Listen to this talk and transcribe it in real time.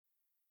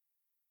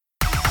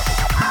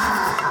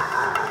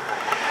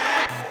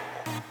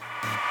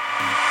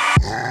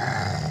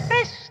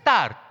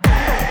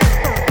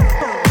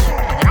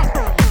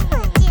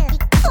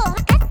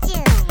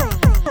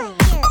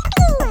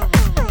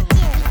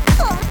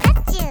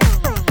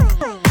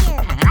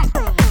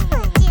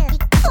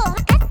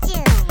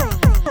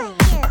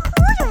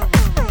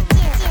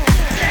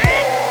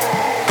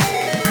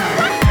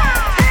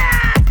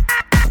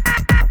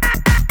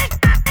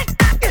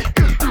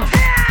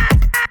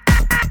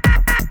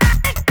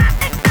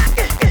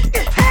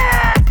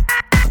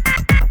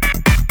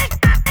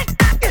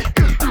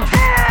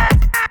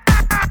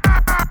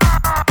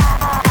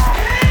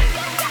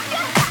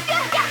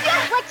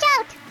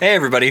Hey,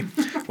 everybody.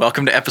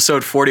 Welcome to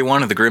episode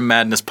 41 of the Grim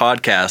Madness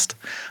podcast.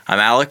 I'm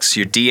Alex,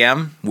 your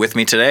DM. With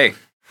me today,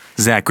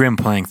 Zach Grimm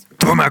playing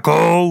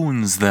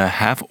Thormacones, the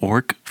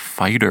half-orc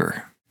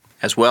fighter.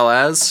 As well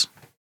as...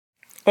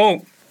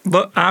 Oh,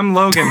 I'm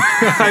Logan.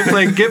 I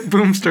play Gip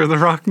Boomster, the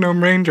Rock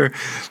Gnome Ranger.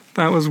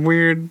 That was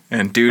weird.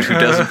 And dude who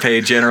doesn't pay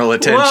general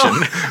attention.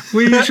 Well,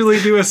 we usually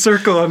do a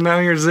circle, and now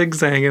you're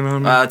zigzagging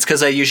on me. It's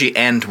because I usually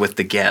end with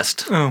the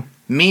guest. Oh.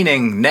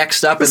 Meaning,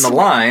 next up in the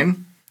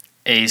line...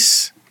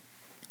 Ace,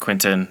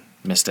 Quentin,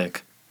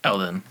 Mystic,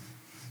 Eldon.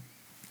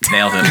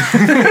 Nailed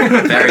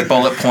it. Very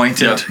bullet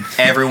pointed. Yep.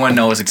 Everyone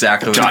knows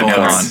exactly what's going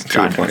on.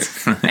 To a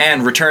point.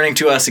 And returning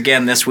to us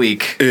again this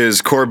week...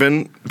 Is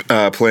Corbin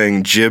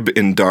playing Jib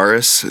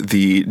Indaris,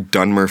 the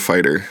Dunmer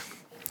fighter.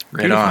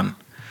 Right on.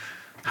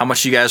 How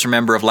much do you guys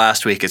remember of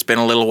last week? It's been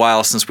a little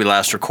while since we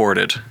last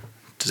recorded.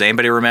 Does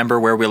anybody remember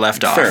where we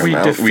left off? Fair We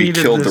amount. We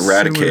defeated killed the the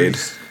Raticade.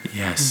 sewers.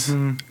 Yes.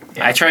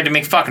 I tried to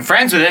make fucking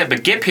friends with it,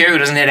 but Gip here, who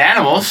doesn't hit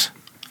animals,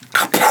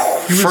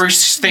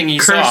 first thing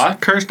you saw,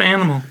 Cursed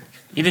animal.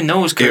 you didn't know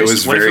it was cursed. It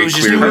was what very if it was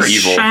just clearly hurt?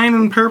 evil.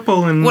 Shining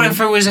purple and What if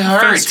it was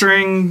hurt?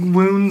 festering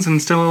wounds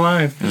and still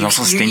alive. It was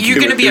also stinky. You're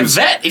gonna be a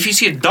vet. If you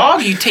see a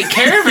dog, you take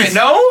care of it.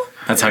 No.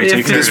 That's how you If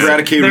take care This of it.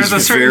 Raticade There's a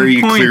was certain very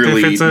point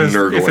clearly if it's a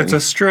nurgling.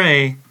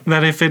 stray,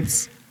 that if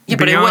it's Yeah,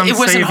 but it beyond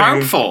wasn't saving,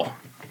 harmful.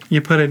 You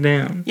put it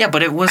down. Yeah,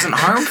 but it wasn't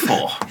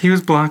harmful. He was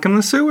blocking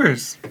the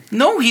sewers.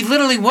 No, he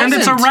literally wasn't.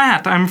 And it's a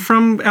rat. I'm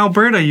from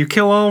Alberta. You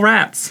kill all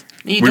rats.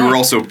 You We don't- were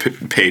also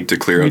paid to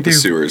clear out the do.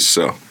 sewers,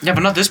 so... Yeah,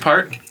 but not this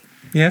part.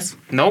 Yes,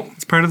 Nope.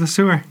 it's part of the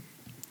sewer.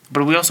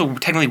 But we also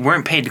technically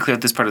weren't paid to clear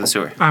out this part of the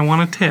sewer. I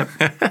want a tip.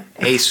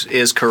 Ace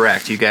is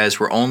correct. You guys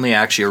were only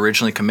actually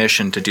originally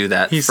commissioned to do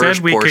that He first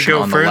said we could portion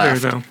go on the further,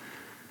 left. though.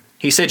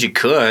 He said you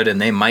could,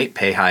 and they might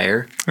pay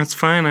higher. That's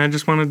fine. I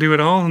just want to do it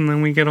all, and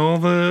then we get all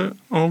the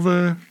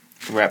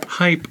Rep.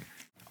 hype.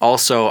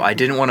 Also, I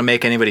didn't want to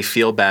make anybody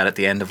feel bad at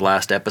the end of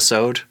last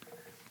episode,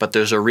 but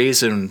there's a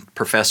reason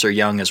Professor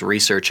Young is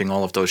researching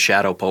all of those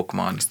shadow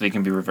Pokemon. So they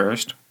can be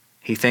reversed.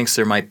 He thinks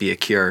there might be a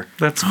cure.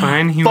 That's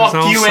fine. He was Fuck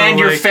also you and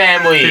your like,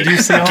 family. Did you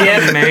see all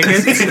the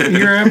maggots?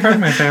 You're a part of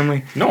my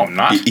family. No, I'm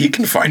not. He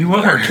can find You more,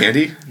 are. can't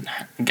he?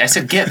 I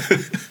said Gip.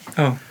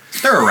 Oh,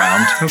 They're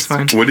around. that's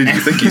fine. What did you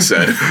think he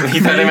said?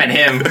 He thought I meant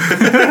him.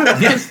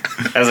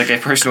 As like a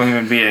personal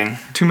human being.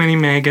 Too many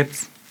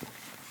maggots,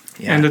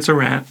 Yeah, and it's a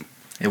rat.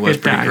 it was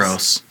it pretty dies.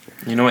 gross.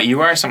 You know what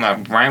you are?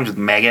 Something that rhymes with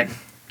maggot.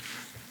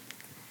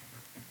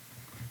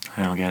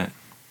 I don't get it.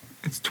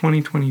 It's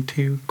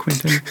 2022,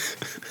 Quentin.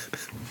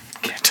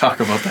 Can't talk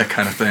about that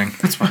kind of thing.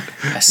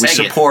 A We Saget.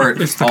 support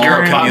It's the all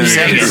current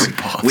communities.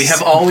 Saget. We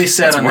have always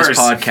said That's on this worse.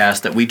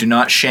 podcast that we do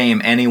not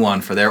shame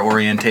anyone for their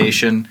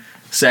orientation,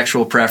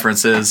 sexual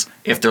preferences,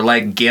 if they're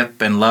like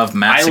Gip and love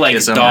I like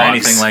masochism or dogs.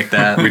 anything like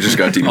that. We just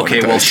got demonetized.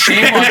 Okay, well,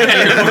 shame on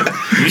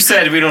you. You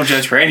said we don't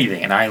judge for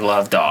anything, and I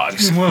love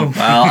dogs. Whoa.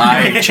 Well,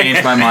 I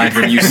changed my mind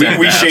when you said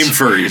we that. shame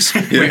furries.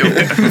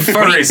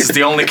 Furries is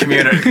the only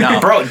community. No.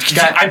 Bro, What's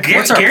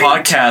our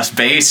podcast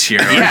base here?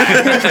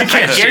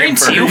 I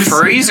guarantee you furries.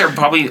 furries are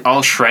probably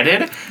all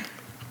shredded.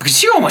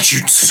 Because you know how much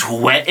you'd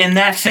sweat in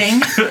that thing?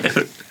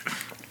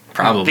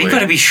 Probably. They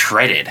gotta be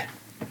shredded.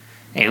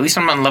 Hey, at least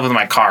I'm not in love with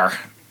my car.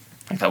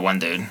 Like that one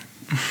dude.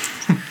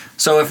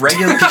 So if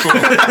regular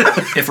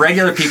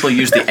people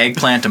use the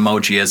eggplant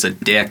emoji as a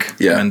dick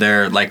Yeah. when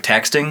they're like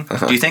texting,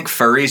 do you think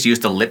furries use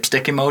the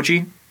lipstick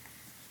emoji?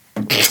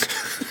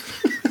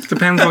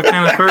 Depends what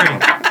kind of furry.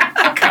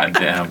 God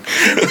damn.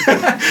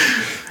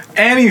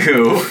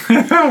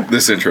 Anywho,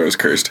 This intro is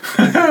cursed.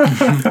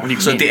 What do you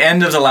so mean? at the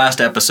end of the last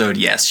episode,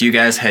 yes, you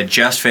guys had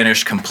just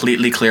finished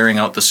completely clearing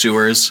out the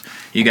sewers.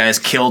 You guys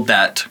killed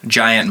that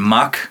giant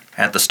muck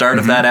at the start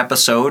of that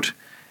episode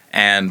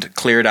and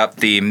cleared up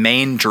the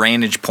main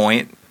drainage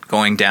point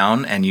going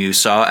down, and you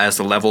saw as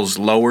the levels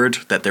lowered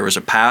that there was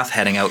a path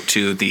heading out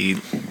to the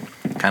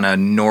kind of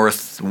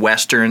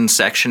northwestern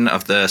section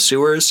of the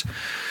sewers.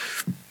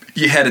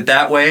 You headed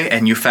that way,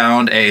 and you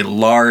found a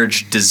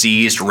large,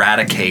 diseased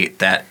Raticate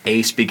that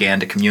Ace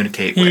began to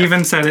communicate with. He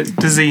even said it,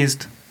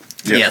 diseased.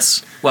 Yep.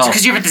 Yes. Well,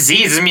 Because you have a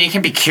disease doesn't mean it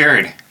can be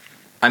cured.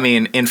 I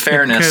mean, in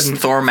fairness, couldn't.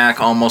 Thormac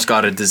almost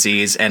got a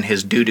disease, and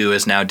his doo-doo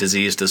is now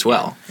diseased as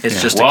well.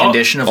 It's just a Well,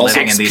 condition of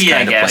living in these XP, I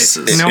kind of guess.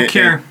 places. No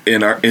cure.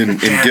 In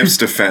Gip's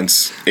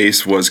defense,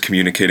 Ace was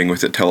communicating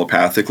with it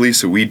telepathically,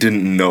 so we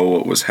didn't know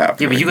what was Yeah,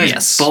 happening. but you guys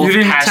Yes. both You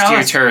didn't passed tell your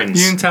us. turns.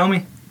 You didn't tell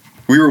me.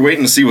 We were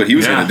waiting to see what he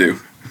was Yeah. going to do.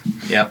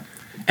 Yep.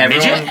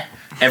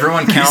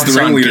 Everyone counts the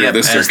on ringleader Gip of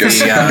this as circus.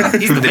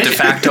 the de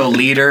facto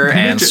leader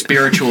and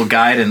spiritual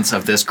guidance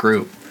of this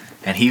group.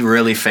 And he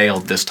really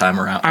failed this time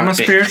around. I'm a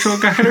spiritual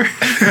guider.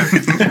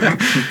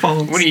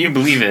 False. What do you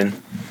believe in?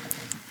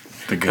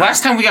 The good.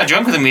 Last time we got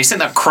drunk with him, he was sitting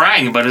there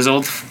crying about his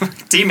old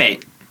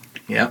teammate,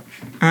 Yep.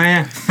 Oh,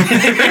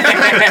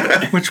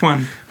 yeah. Which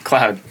one?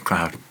 Cloud.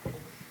 Cloud.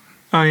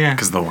 Oh, yeah.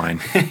 Because the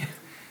wine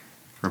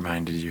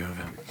reminded you of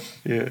him.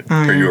 Oh,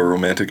 Are yeah. you a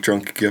romantic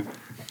drunk, Gip?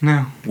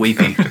 No.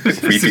 Weepy.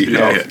 Creepy.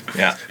 Yeah.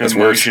 Yeah. That's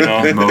worse.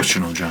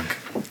 Emotional drunk.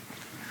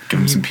 Give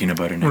him some peanut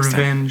butter next time.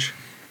 Revenge.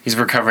 He's a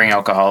recovering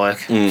alcoholic.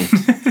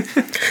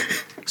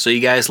 So you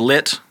guys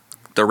lit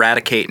the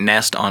Raticate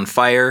nest on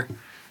fire,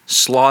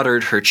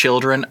 slaughtered her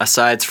children,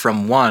 aside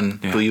from one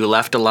who you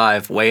left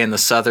alive way in the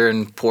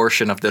southern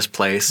portion of this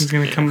place. He's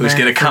gonna come who's back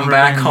going to for come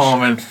back revenge.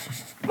 home and,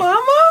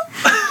 Mama?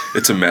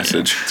 It's a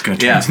message. It's going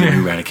to turn into the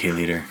new Raticate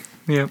leader.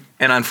 Yep.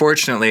 And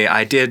unfortunately,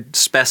 I did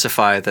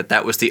specify that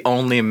that was the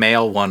only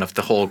male one of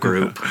the whole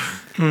group,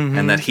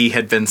 and that he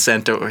had been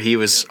sent, or he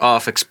was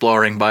off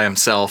exploring by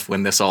himself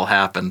when this all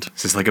happened.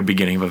 This is like a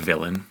beginning of a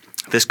villain.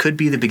 This could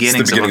be the It's the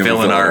beginnings beginning of a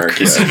villain arc.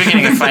 This is the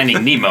beginning of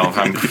Finding Nemo,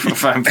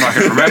 if I'm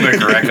fucking remembering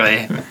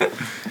correctly.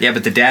 Yeah,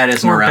 but the dad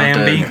isn't Or around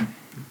Bambi. to...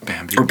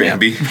 Bambi. Or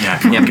Bambi. Yeah,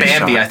 Yeah,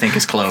 Bambi, I think,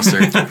 is closer.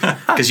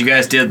 Because you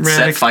guys did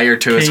set fire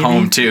to his Raticate.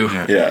 home, too.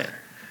 Yeah. Yeah.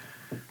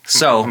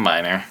 So,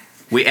 Minor.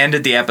 we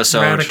ended the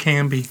episode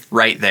Raticambi.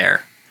 right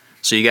there.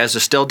 So you guys are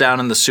still down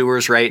in the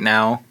sewers right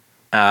now.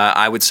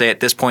 I would say at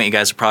this point you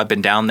guys have probably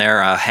been down there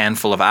a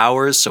handful of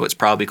hours, so it's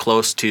probably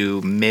close to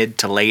mid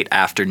to late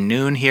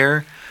afternoon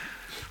here.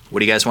 What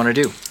do you guys want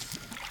to do?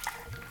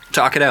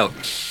 Talk it out.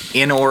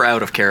 In or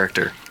out of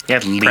character. Yeah,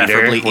 leader.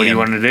 Preferably What do you in.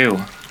 want to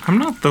do? I'm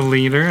not the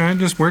leader. I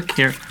just work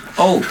here.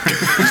 Oh,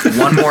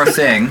 one more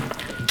thing.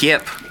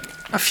 Gip,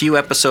 a few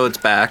episodes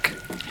back,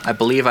 I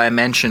believe I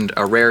mentioned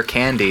a rare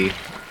candy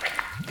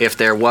if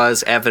there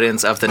was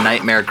evidence of the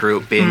Nightmare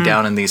group being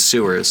down in these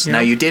sewers. Yeah. Now,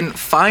 you didn't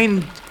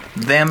find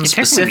them You technically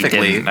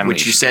specifically, didn't. I mean,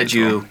 which you you said did,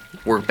 you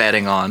were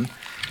betting on,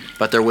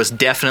 but there was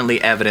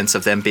definitely evidence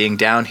of them being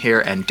down here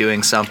and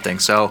doing something.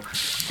 So,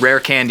 rare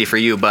candy for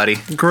you, buddy.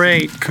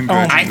 Great.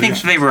 I think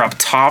they were up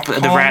top of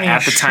the Call rat me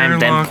at the time,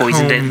 then Sherlock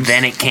poisoned Holmes. it,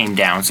 then it came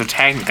down. So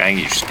technically, I think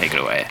you just take it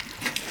away.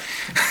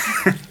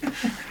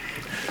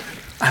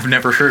 I've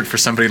never heard for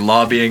somebody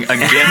lobbying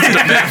against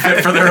a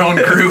benefit for their own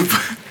group.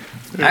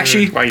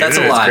 Actually, Wow, you that's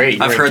did a it. It's lie. great.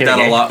 You I've weren't heard that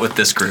kidding, a eh? lot with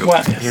this group.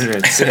 What? You're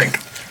sick.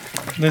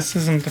 This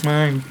isn't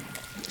mine.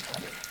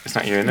 It's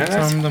not your It's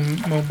internet? on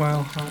the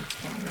mobile hot.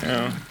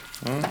 Oh.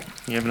 Well,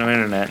 you have no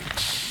internet.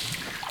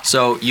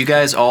 So you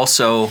guys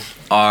also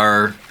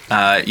are.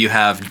 You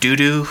have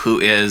Dudu, who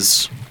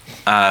is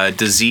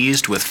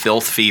diseased with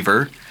filth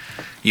fever.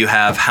 You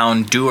have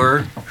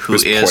Houndour, who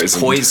Who's is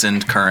poisoned.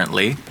 poisoned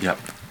currently. Yep.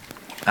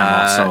 And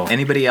also,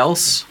 Anybody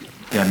else?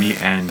 yeah, me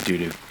and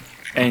Dudu.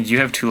 And you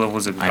have 2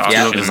 levels of I have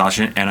Yeah. two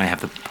exhaustion and I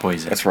have the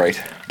poison. That's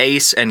right.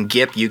 Ace and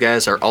Gip, you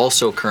guys are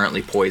also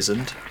currently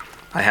poisoned.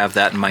 I have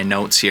that in my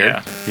notes here.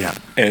 Yeah. Yeah.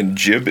 And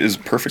Jib is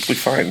perfectly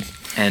fine.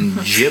 And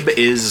Jib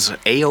is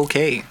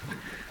a-okay.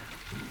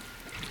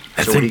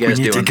 I So what are you think we guys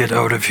need doing? to get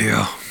out of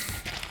here.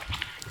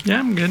 Yeah,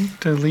 I'm good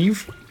to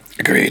leave.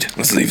 Agreed.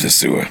 Let's leave the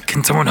sewer.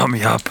 Can someone help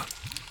me up?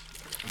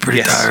 Pretty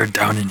Yes. tired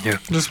down in here.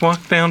 Just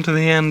walk down to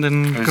the end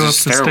and There's go a up the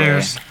stairway.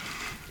 stairs.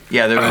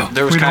 Yeah, there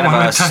was We kind don't of a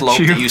wanna touch slope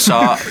you. that you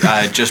saw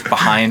just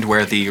behind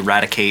where the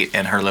Raticate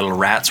and her little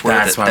rats were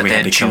That's that, why that we they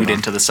had had to kill chewed them.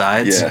 into the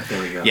sides. Yeah.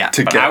 There we go. Yeah.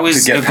 To But get, I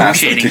was to get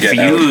past it, negotiating to for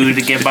get out. you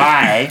to get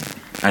by.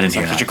 I didn't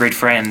hear I'm such a that. great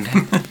friend.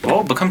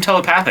 Well, become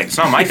telepathic. It's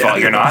not my fault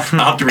you're not.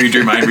 I'll have to read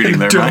your mind reading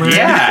there, Mike.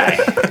 Yeah.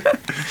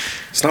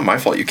 It's not my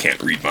fault you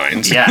can't read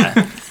minds. Yeah.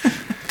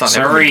 Thought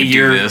Sorry, everybody could do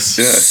you're- this.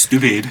 Yeah.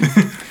 Stupid.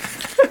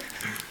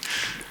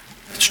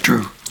 It's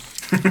true.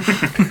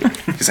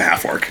 He's a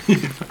half orc.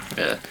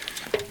 Yeah.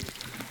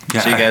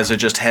 Yeah, So you guys are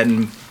just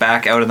heading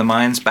back out of the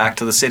mines, back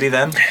to the city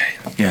then?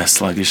 yeah,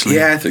 sluggishly.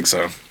 Yeah, I think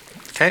so.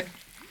 Okay.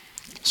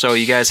 So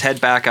you guys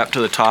head back up to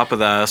the top of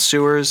the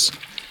sewers.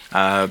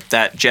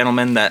 That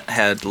gentleman that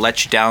had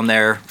let you down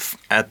there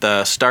at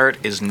the start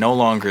is no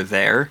longer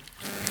there.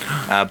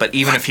 But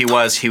even if he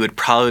was, he would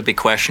probably be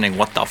questioning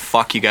what the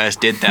fuck you guys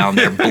did down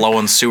there,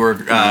 blowing sewer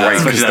Right,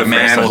 because the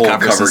manhole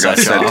cover got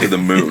sent to the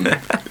moon.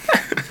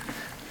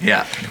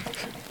 Yeah.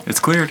 It's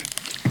cleared.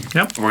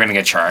 We're gonna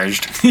get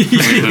charged. We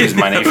lose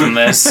money from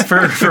this.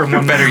 For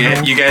one Better yet,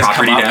 manhole. you guys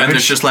Property come up and damage.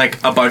 there's just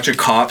like a bunch of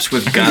cops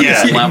with guns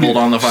Yeah. leveled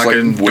on the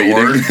fucking like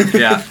door.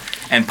 waiting. Yeah.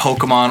 And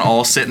Pokemon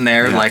all sitting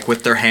there Yeah. like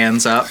with their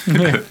hands up,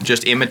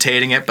 just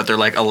imitating it, but they're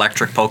like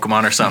electric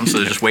Pokemon or something, so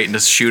they're just waiting to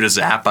shoot a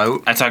zap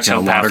out. I talked Yeah,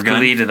 water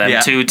telepathically gun. to them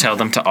Yeah. too. Tell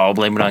them to all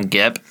blame it on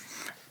Gip.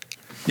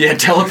 Yeah,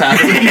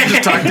 telepathically. You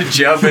just talk to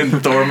Jub and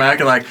Thormac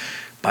and like,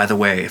 by the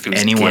way, if It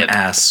was anyone Gip.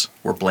 asks,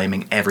 we're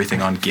blaming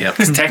everything on Gip.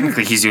 Because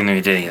technically, he's doing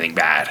anything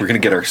bad. We're gonna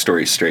get our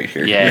story straight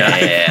here.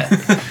 Yeah.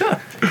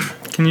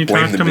 Can you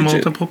Blame talk the to midget.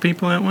 multiple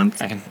people at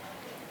once? I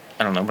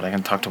don't know, but I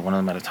can talk to one of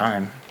them at a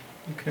time.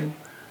 Okay.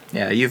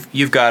 Yeah,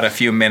 you've got a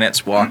few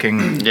minutes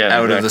walking Yeah,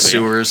 out of the exactly.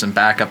 sewers and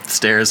back up the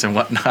stairs and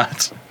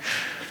whatnot.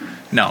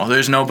 No,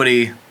 there's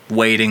nobody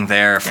waiting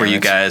there for you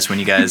guys when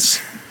you guys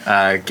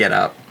get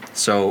up.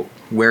 So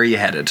where are you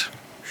headed?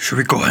 Should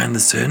we go hand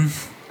this in?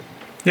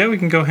 Yeah, we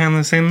can go hand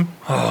this in.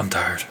 Oh, I'm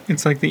tired.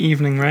 It's like the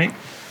evening, right?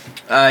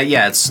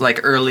 Yeah, it's like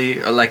early,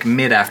 like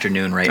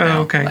mid-afternoon right Oh, now.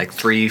 okay. Like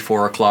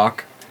 3-4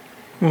 o'clock.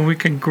 Well, we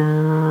could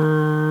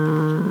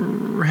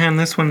hand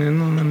this one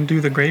in and then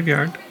do the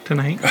graveyard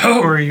tonight.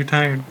 Or are you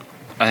tired?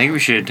 I think we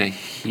should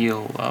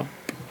heal up.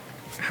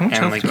 How much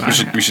And, health like, do I We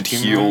should, have? we should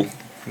heal.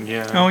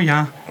 Yeah. Oh,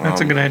 yeah.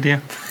 That's a good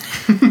idea.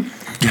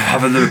 Yeah,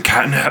 have a little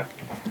cat nap.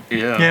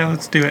 Yeah,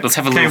 let's do it. Let's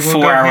have a Okay, little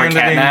we'll go 4-hour hand in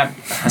cat hand.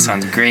 nap. That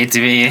sounds great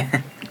to me.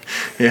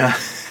 Yeah.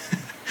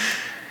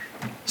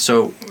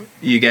 So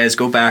you guys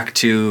go back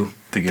to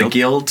The the guild?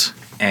 guild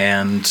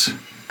and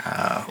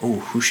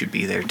who should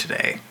be there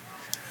today?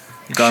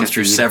 Gone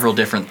through Should be. several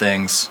different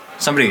things.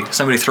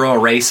 Somebody throw a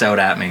race out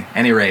at me.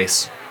 Any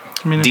race.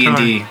 Minotaur.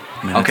 D&D.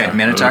 Okay,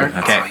 Minotaur. Ooh,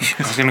 that's-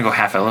 Okay. I was gonna go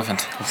half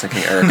elephant. I was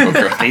thinking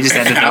Aarakocra. They just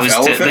added Half those.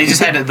 elephant? They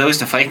just added those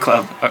to Fight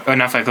Club, or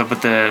not Fight Club,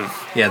 but the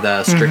Yeah,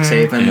 the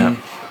Strixhaven Yeah.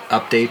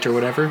 update or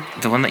whatever.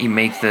 one that you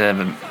make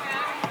the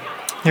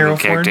Hero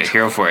character Forge.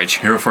 Hero Forge.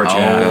 Hero Forge. Oh.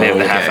 Yeah. They have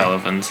the half okay.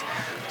 elephants.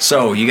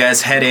 So you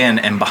guys head in,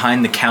 and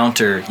behind the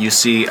counter, you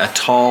see a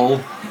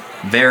tall,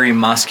 very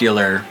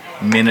muscular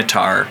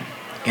Minotaur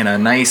in a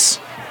nice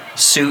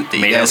suit that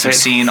you Maid guys have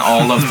outfit? seen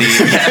all of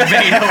the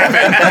maid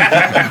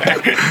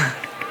outfit.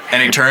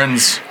 And he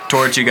turns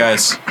towards you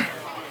guys.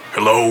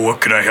 Hello,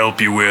 what can I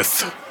help you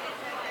with?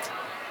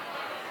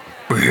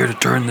 We're here to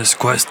turn this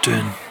quest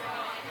in.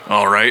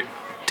 All right.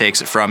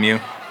 Takes it from you.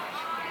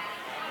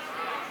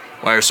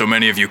 Why are so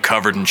many of you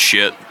covered in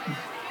shit?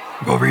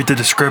 Well, read the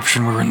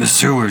description. We're in the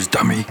sewers,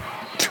 dummy.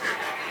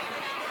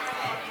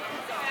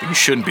 You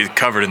shouldn't be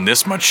covered in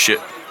this much shit.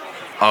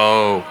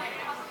 Oh.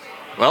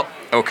 Well,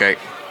 okay.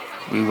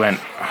 We went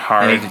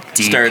hard, And he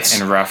deep, starts-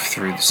 and rough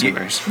through the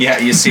sewers. Yeah,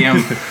 you see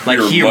him, like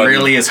You're he bugging.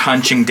 really is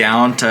hunching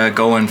down to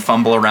go and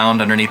fumble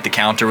around underneath the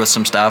counter with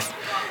some stuff.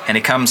 And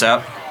he comes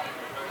up.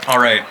 All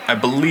right, I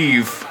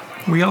believe.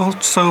 We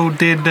also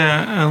did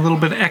a little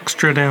bit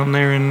extra down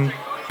there and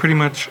pretty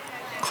much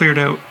cleared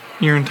out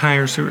your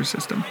entire sewer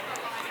system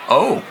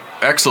Oh,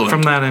 excellent.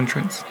 from that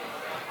entrance.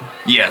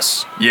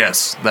 Yes,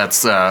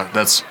 that's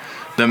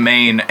the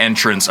main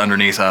entrance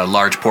underneath a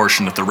large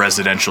portion of the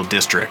residential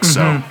district.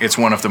 So it's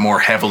one of the more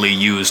heavily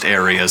used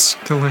areas.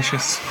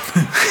 Delicious.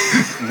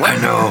 I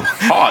know.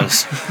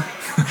 Pause.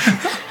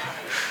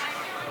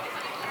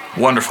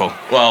 Wonderful.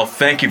 Well,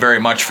 thank you very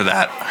much for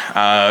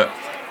that.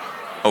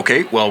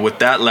 Okay, well, with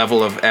that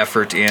level of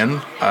effort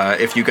in,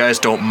 if you guys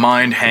don't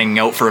mind hanging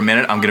out for a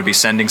minute, I'm going to be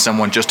sending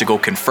someone just to go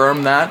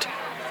confirm that.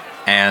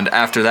 And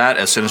after that,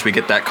 as soon as we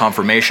get that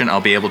confirmation, I'll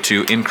be able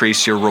to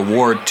increase your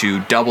reward to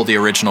double the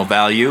original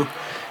value.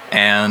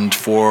 And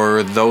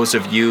for those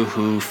of you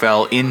who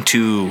fell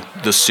into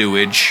the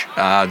sewage,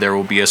 there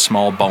will be a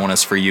small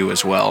bonus for you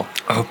as well.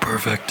 Oh,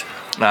 perfect.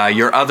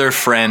 Your other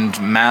friend,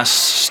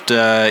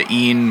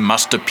 Mustapine,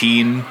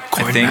 I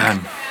Coin think.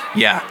 man.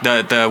 Yeah,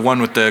 the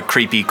one with the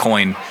creepy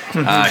coin.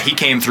 He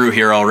came through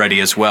here already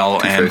as well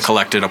and Two-Face.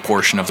 collected a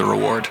portion of the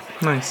reward.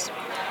 Nice.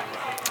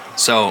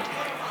 So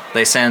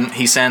he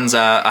sends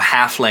a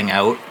halfling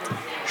out.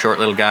 Short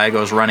little guy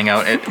goes running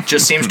out. It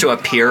just seems to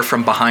appear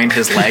from behind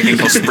his leg and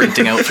go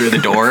sprinting out through the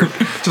door.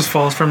 Just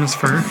falls from his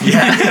fur.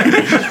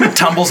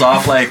 Tumbles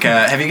off like.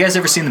 Have you guys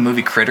ever seen the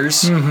movie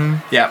Critters?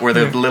 Mm-hmm. Yeah, where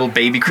the little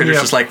baby critters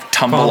Yep. just like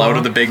tumble Fall out off.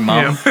 of the big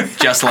mom,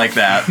 just like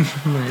that.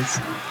 Nice.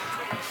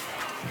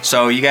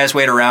 So you guys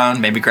wait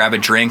around, maybe grab a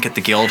drink at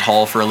the guild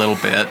hall for a little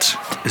bit.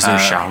 Is there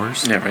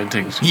showers? Yeah, right.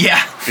 Takes.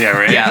 Yeah. Yeah,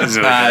 right. Yeah, Is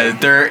it okay?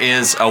 there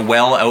is a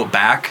well out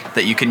back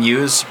that you can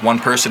use. One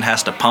person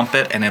has to pump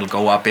it, and it'll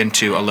go up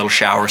into a little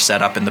shower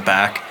set up in the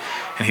back.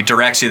 And he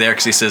directs you there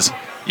because he says,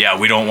 "Yeah,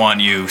 we don't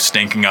want you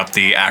stinking up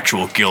the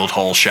actual guild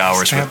hall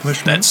showers with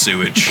Establishment. that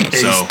sewage.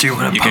 So do you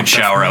wanna you can pump that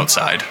shower for me?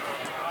 outside."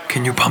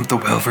 Can you pump the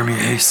well for me,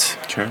 Ace?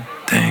 Sure.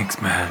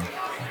 Thanks, man.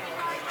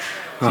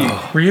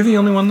 Oh, Were you the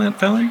only one that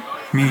fell in?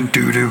 me and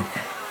Doo-Doo.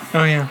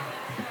 Oh, yeah.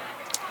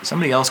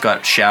 Somebody else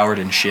got showered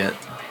in shit.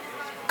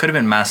 Could have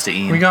been Master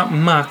Ian. We got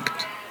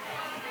mucked.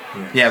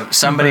 Yeah,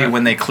 somebody But-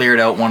 when they cleared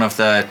out one of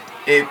the.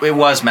 It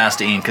was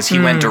Master Ian because he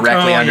went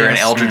directly Oh, under an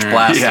yes. Eldritch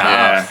Blast,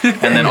 Yeah.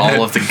 and then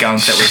all of the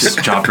gunk that was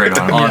Dropped right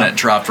on him. on it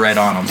dropped right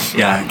on him.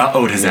 Yeah,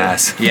 Uh-oh'd his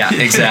ass. yeah,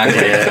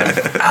 exactly.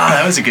 Ah,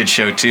 that was a good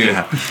show too.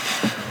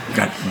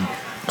 Got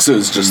So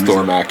it's just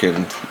Thormac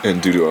and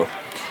Duduo.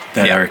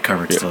 that Yeah. area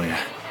covered still, yeah.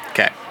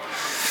 Okay,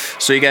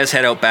 so you guys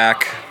head out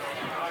back.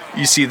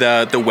 You see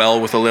the well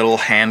with a little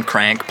hand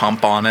crank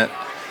pump on it.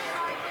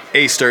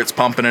 Ace starts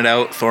pumping it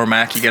out.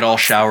 Thormac, you get all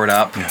showered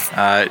up.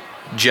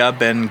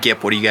 Jub and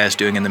Gip, what are you guys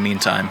doing in the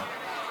meantime?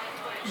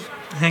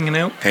 Hanging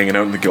out. Hanging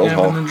out in the guild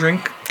Having hall. a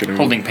drink. Getting-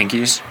 Holding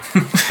pinkies.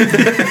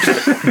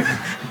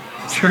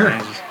 Sure.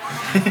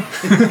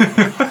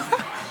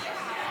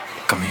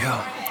 Come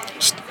here.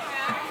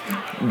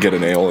 Get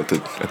an ale at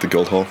the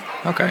guild hall.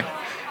 Okay.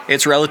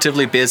 It's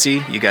relatively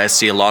busy. You guys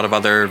see a lot of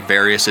other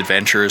various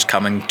adventurers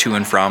coming to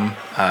and from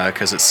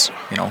because it's,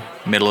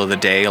 middle of the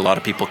day. A lot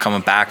of people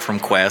coming back from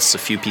quests. A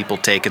few people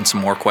taking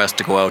some more quests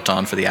to go out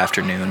on for the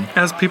afternoon.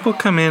 As people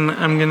come in,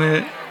 I'm going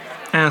to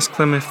ask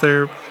them if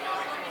they're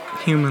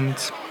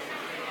humans.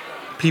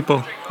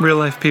 People. Real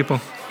life people.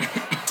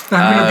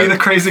 I'm going to be the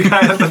crazy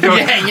guy at the door.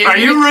 Yeah, Are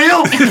you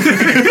real?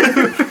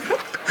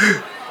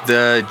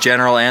 The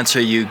general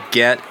answer you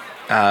get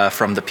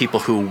from the people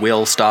who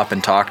will stop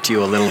and talk to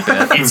you a little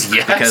bit It's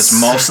yes. because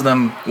most of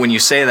them, when you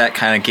say that,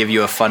 kind of give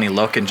you a funny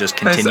look and just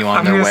continue on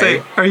I'm their gonna way.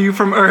 say, are you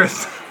from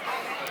Earth?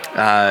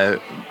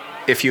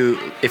 If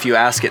you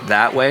ask it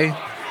that way,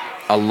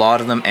 a lot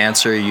of them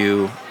answer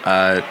you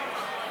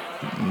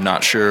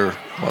Not sure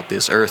what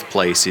this Earth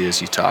place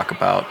is you talk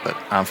about, but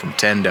I'm from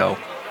Tendo.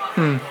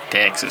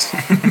 Texas.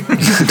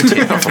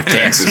 From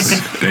Texas.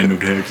 Tendo,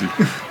 Texas.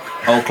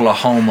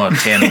 Oklahoma,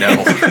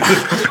 Tendo.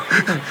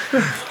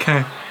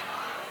 Okay.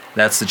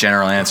 That's the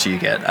general answer you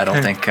get. I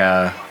don't think.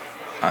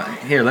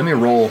 Here, let me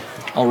roll.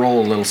 I'll roll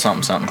a little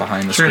something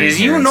behind the screen. Is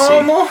here you and see.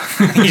 normal?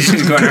 He's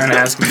just going around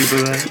asking people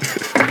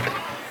that.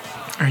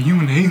 Are you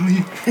an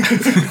alien?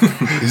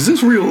 Is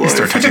this real life?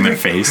 Start touching their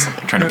face,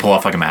 trying to pull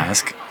off like a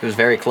mask. It was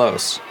very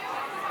close.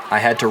 I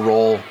had to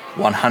roll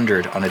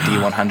 100 on a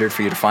D100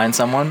 for you to find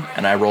someone,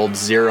 and I rolled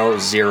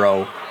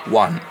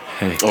 001.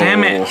 Hey.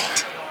 Damn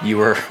it. You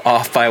were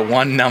off by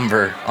one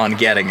number on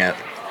getting it.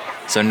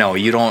 So no,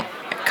 you don't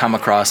come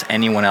across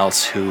anyone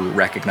else who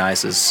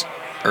recognizes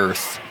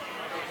Earth.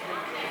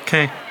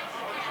 Okay.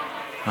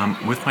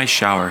 With my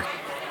shower,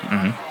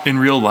 in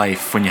real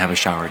life, when you have a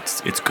shower,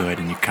 it's good,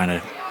 and you kind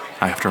of,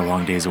 after a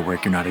long days of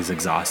work, you're not as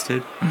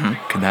exhausted.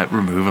 Can that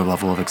remove a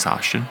level of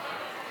exhaustion?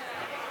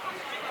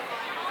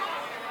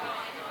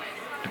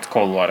 It's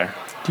cold water.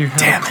 Do you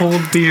have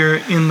cold beer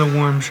in the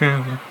warm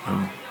shower?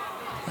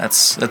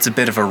 That's a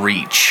bit of a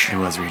reach. It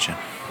was reaching.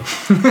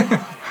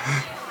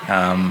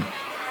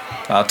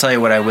 I'll tell you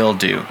what I will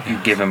do. You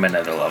give him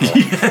another level.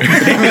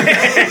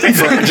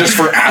 Just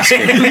for asking.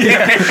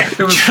 It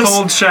was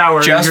cold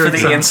shower. Just you're for the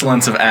exempt.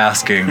 insolence of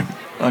asking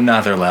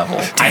another level.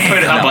 I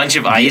put a bunch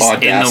of ice in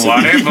the audacity.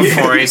 water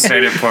before I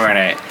started pouring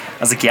it. I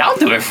was like, yeah, I'll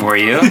do it for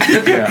you.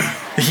 Yeah.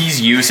 He's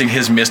using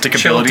his mystic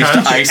Chill abilities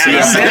touch. to ice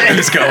it.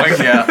 He's going,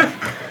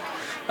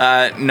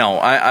 yeah. No,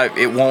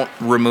 it won't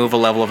remove a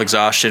level of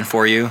exhaustion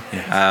for you.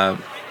 Yeah.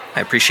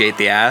 I appreciate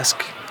the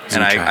ask.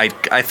 And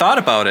I thought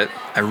about it.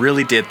 I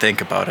really did think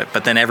about it.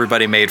 But then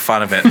everybody made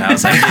fun of it. And I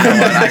was like, you know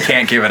what? I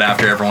can't give it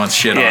after everyone's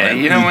shit on Yeah, it.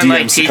 you know when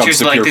like DM succumbs teachers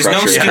to are like, peer there's no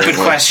pressure, stupid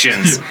apparently.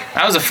 questions.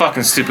 That was a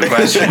fucking stupid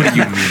question.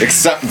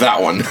 Except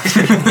that one.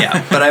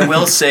 Yeah, but I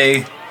will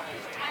say,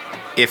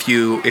 if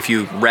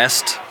you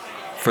rest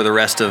for the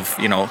rest of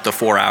the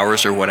 4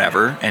 hours or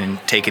whatever, and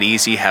take it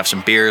easy, have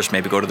some beers,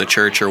 maybe go to the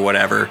church or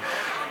whatever,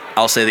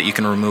 I'll say that you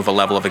can remove a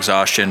level of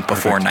exhaustion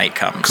before night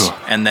comes. Cool.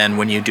 And then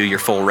when you do your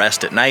full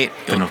rest at night,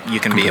 you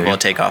can be able to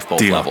take off both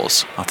Deal.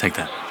 levels. I'll take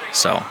that.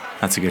 So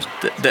That's a good.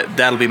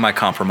 that'll be my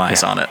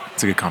compromise on it.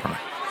 It's a good compromise.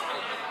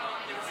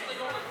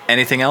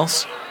 Anything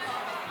else?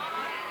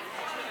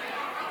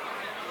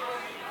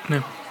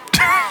 No.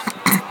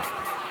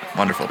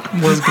 Wonderful.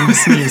 Was going to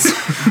sneeze.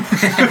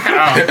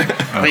 I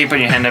thought you put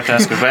your hand up to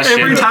ask a question.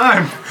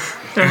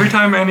 Every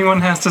time anyone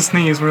has to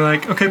sneeze, we're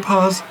like, okay,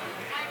 pause.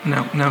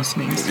 No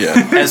sneeze. Yeah.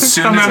 As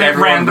soon Somehow as it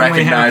everyone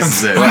randomly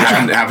recognizes it. Well,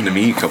 it happened to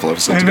me a couple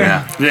episodes I know. ago.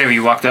 Yeah. There,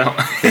 you walked out.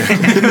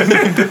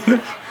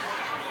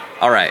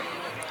 All right.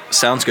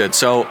 Sounds good.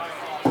 So,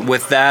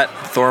 with that,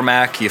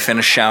 Thormac, you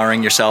finish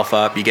showering yourself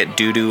up. You get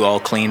doo-doo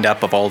all cleaned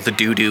up of all the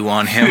doo-doo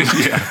on him.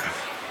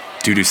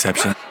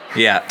 Doo-dooception.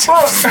 Yeah.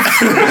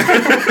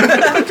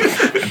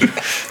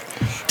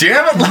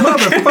 Damn it,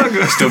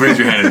 Motherfucker. Still raise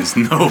your hand. There's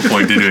no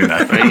point in doing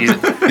that.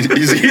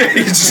 He's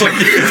just like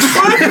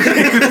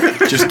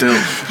just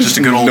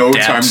a good old no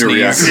dab time to sneeze.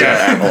 react to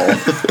that at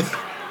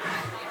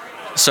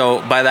all.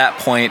 So by that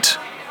point,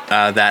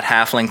 that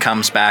halfling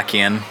comes back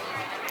in.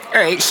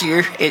 All right,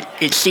 sir.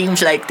 It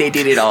seems like they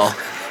did it all.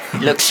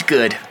 It looks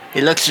good.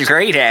 It looks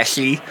great,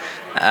 actually.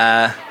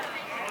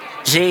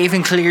 They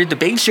even cleared the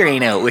big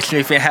drain out, which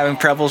we've been having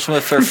problems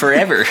with for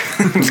forever.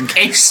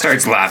 Ace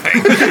starts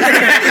laughing.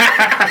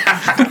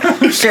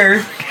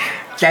 Sir,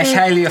 that's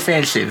highly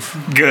offensive.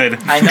 Good.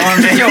 I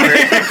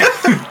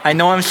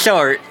know I'm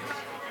short,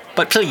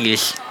 but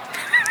please.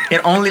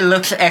 It only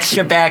looks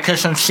extra bad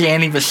because I'm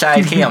standing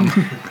beside him.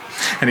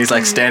 And he's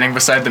like standing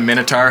beside the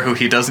Minotaur, who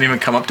he doesn't even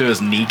come up to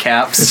his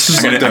kneecaps. It's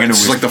just I'm like, gonna it's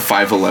just like the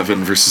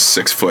 5'11" versus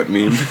 6 foot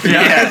meme.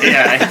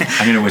 Yeah.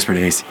 I'm gonna whisper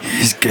to Ace.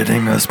 He's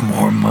getting us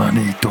more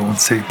money. Don't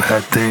say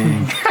bad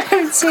thing.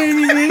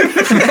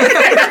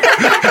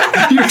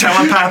 You're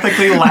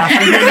telepathically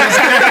laughing.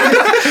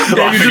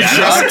 You're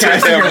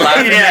just you're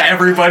laughing at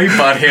everybody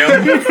but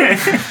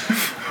him.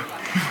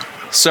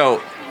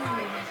 So,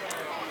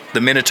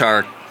 the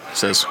Minotaur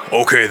says,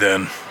 "Okay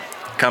then."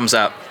 Comes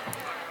up.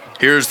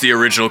 Here's the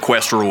original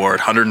quest reward,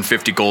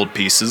 150 gold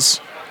pieces.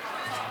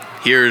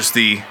 Here's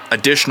the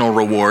additional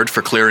reward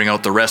for clearing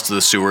out the rest of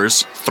the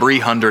sewers,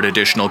 300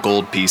 additional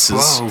gold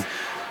pieces. Whoa.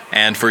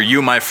 And for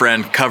you, my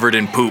friend, covered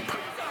in poop,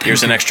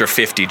 here's an extra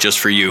 50 just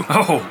for you.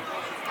 Oh,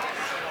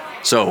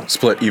 So,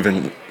 Split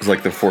even,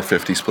 like the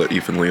 450 split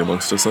evenly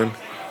amongst us then?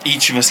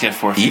 Each of us get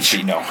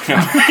 450. No.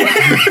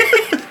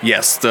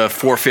 yes, the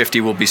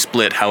 450 will be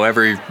split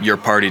however your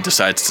party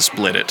decides to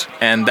split it.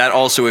 And that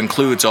also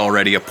includes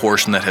already a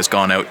portion that has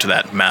gone out to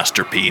that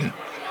master peen.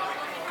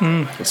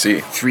 Let's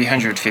see.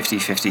 350,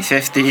 50,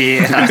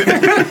 50.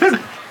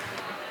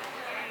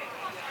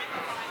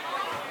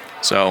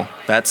 So,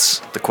 that's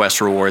the quest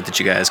reward that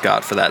you guys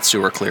got for that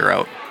sewer clear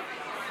out.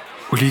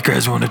 What do you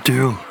guys want to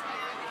do?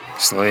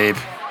 Sleep.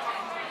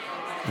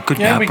 A good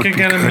yeah, nap we would could be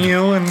get a good.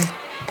 meal and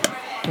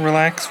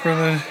relax for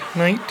the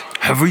night.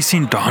 Have we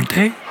seen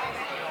Dante?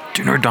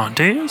 Do you know where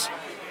Dante is?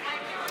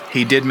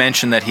 He did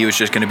mention that he was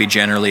just going to be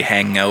generally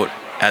hanging out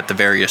at the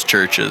various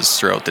churches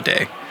throughout the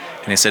day.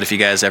 And he said if you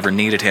guys ever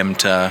needed him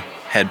to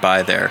head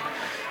by there.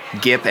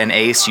 Gip and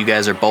Ace, you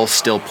guys are both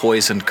still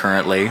poisoned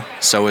currently.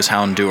 So is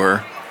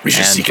Houndour. We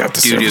should seek out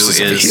the services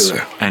of the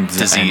healer. And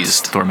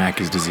diseased. And Thormac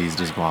is diseased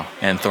as well.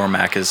 And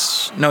Thormac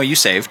is... No, you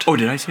saved. Oh,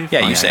 did I save?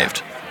 Yeah, Oh, you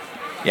saved.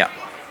 Yeah.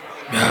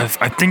 Yeah,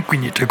 I think we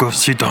need to go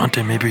see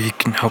Dante. Maybe he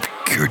can help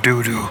cure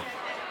Dudu.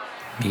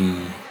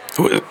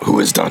 Who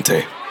is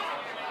Dante?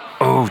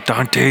 Oh,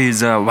 Dante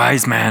is a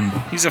wise man.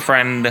 He's a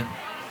friend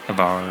of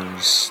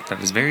ours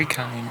that is very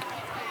kind.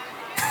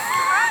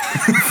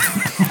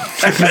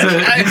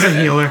 He's a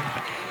healer.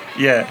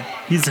 Yeah.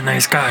 He's a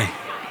nice guy,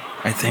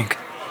 I think.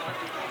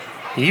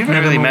 You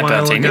Met really him a met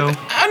while Dante. ago.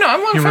 I know,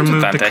 I'm He friends with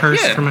removed Dante. the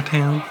curse Yeah. from a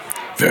town.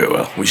 Very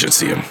well. We should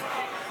see him.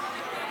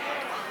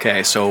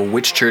 Okay, so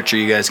which church are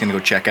you guys going to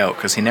go check out?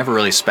 Because he never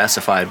really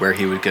specified where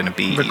he was going to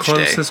be The each day.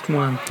 closest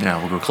one. Yeah,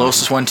 we'll go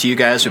Closest one to you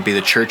guys would be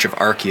the Church of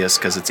Arceus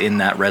because it's in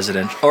that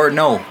residential. Or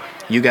no,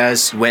 you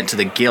guys went to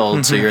the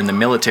guild, so you're in the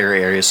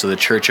military area. So the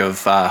Church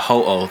of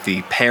Ho-Oh,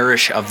 the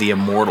Parish of the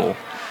Immortal,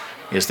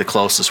 is the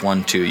closest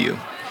one to you.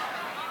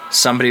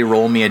 Somebody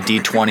roll me a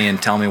d20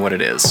 and tell me what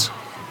it is.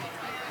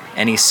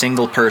 Any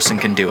single person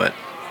can do it.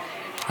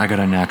 I got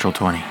a natural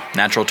 20.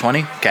 Natural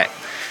 20? Okay.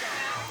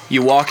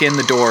 You walk in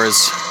the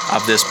doors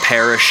of this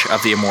Parish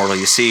of the Immortal.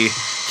 You see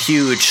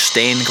huge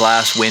stained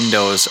glass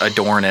windows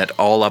adorn it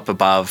all up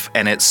above,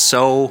 and it's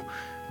so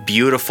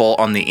beautiful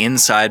on the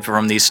inside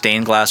from these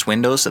stained glass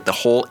windows that the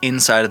whole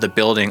inside of the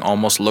building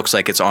almost looks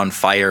like it's on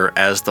fire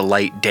as the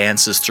light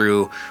dances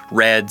through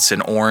reds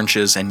and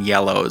oranges and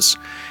yellows.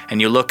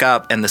 And you look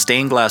up, and the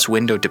stained glass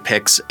window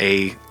depicts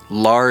a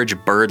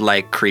large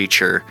bird-like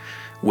creature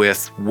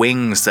with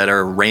wings that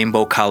are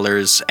rainbow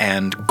colors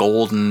and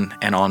golden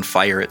and on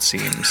fire, it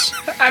seems.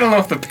 I don't know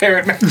if the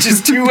parrot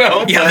matches too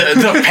well. Yeah,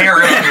 the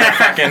parrot on the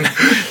fucking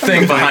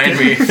thing behind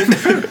me.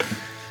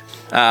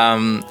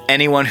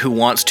 Anyone who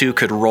wants to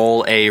could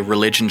roll a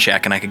religion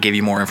check, and I could give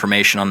you more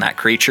information on that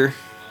creature.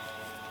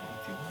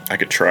 I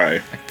could try. I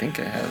think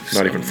I have.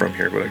 Not even from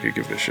here, but I could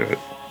give it a shot.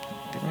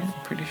 I'm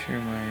pretty sure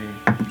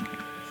my.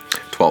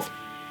 12.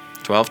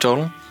 12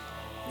 total?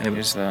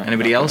 Here's the-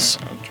 Anybody else?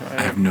 I'll try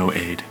I have no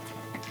aid.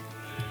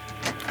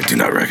 I do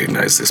not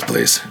recognize this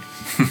place.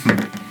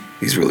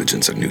 These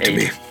religions are new to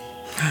me.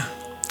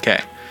 Okay.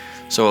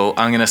 So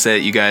I'm going to say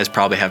that you guys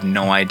probably have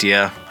no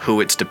idea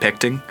who it's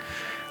depicting.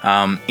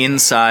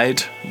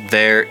 Inside,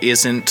 there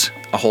isn't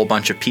a whole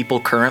bunch of people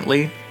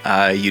currently.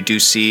 You do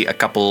see a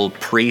couple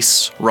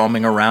priests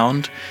roaming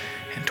around.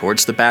 And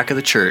towards the back of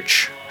the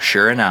church,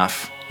 sure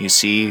enough, you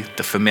see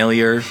the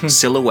familiar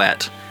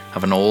silhouette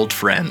of an old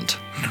friend.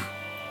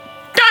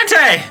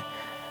 Dante!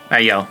 I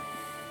yell.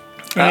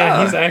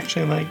 Yeah, he's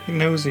actually like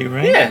nosy,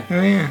 right? Yeah.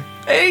 Oh yeah.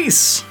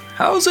 Ace,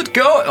 how's it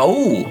going?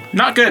 Oh,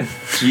 Not good.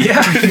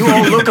 yeah, you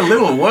all look a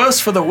little worse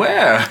for the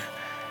wear.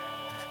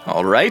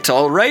 All right.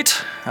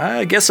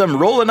 I guess I'm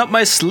rolling up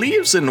my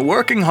sleeves and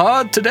working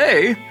hard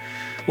today.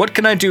 What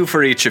can I do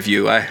for each of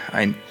you?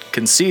 I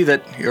can see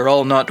that you're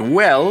all not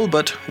well,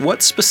 but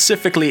what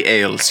specifically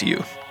ails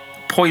you?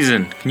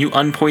 Poison. Can you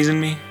unpoison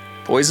me?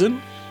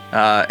 Poison?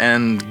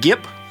 And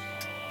Gip?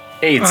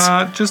 AIDS.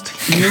 Just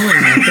healing,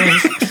 I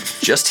think.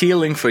 Just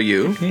healing for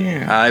you.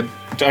 Yeah.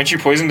 Aren't you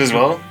poisoned as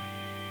well?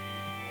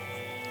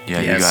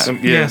 Yeah, Yes. you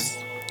got. Yes.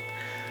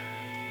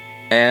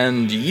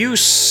 And you,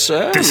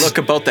 sir, look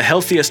about the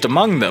healthiest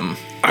among them.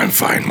 I'm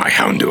fine. My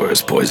Houndour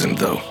is poisoned,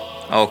 though.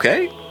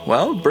 Okay,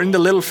 well, bring the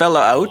little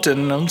fella out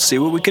and I'll see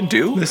what we can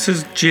do. This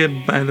is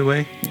Jib, by the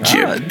way.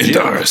 Jib Ah, and Jib.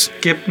 Doris.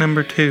 Gip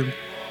number 2.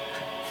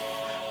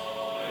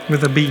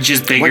 With a B.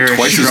 Just bigger, Like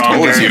twice as stronger.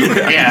 tall as you.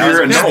 Yeah,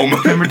 You're a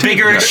gnome.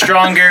 bigger,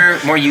 stronger,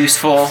 more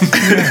useful.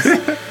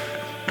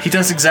 He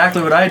does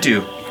exactly what I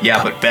do.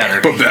 Yeah, but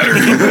better. But better.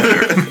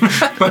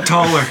 But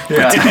taller.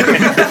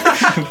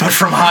 But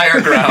from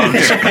higher ground.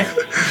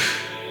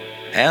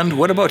 And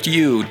what about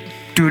you?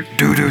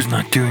 Dudu's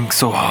not doing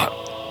so hot.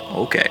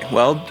 Okay,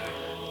 well,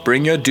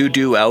 bring your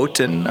doo-doo out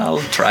and I'll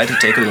try to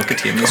take a look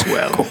at him as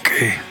well.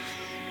 Okay.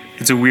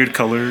 It's a weird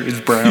color. It's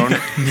brown.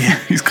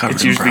 He's covered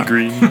It's in usually brown.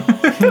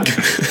 green.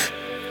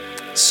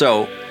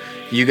 So,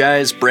 you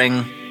guys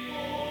bring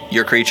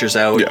your creatures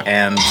out, Yeah.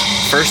 and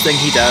first thing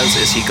he does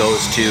is he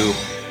goes to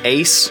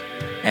Ace,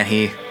 and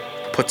he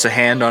puts a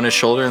hand on his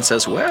shoulder and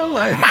says, well,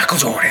 I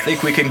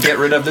think we can get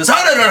rid of this.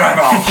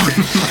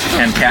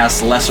 And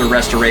casts Lesser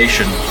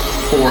Restoration,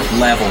 4th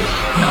level.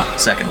 No,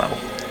 2nd level.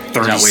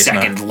 Not wasting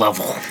 32nd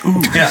level.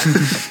 Yeah.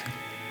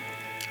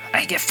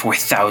 I get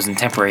 4,000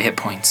 temporary hit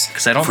points.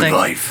 Because I don't For think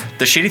life.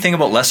 the shitty thing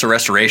about Lesser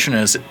Restoration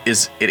is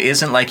it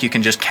isn't like you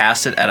can just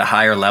cast it at a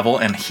higher level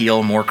and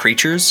heal more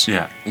creatures.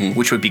 Yeah.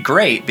 Which would be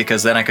great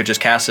because then I could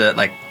just cast it at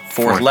like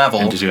 4th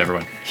level, And just do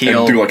everyone. heal,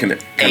 And do like an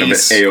kind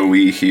Ace, of an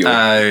AoE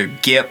heal.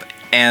 Gip,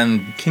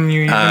 and Can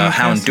you even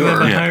cast it Houndour.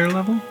 at a Yeah. higher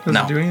level? Does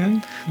No. it do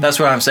anything? that's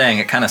what I'm saying.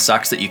 It kind of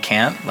sucks that you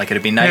can't. Like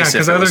it'd be Yeah, nice if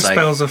because it other was like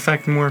spells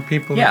affect more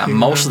people. yeah, if you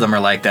most of them are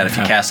like that if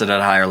you Yeah. cast it at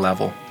a higher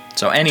level.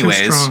 So Too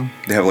anyways, strong.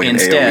 They have like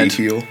instead- an AoE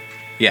heal.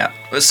 Yeah,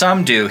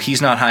 some do.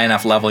 He's not high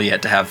enough level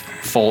yet to have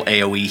full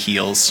AoE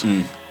heals.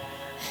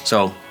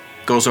 So,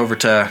 goes over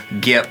to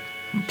Gip,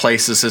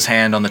 places his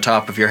hand on the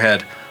top of your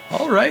head.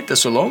 All right,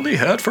 this will only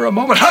hurt for a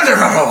moment.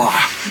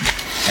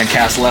 And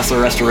casts Lesser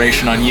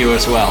Restoration on you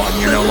as well,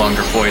 and you're no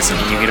longer poisoned.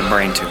 You get a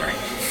brain tumor.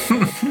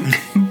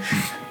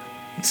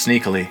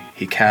 Sneakily,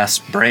 he casts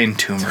Brain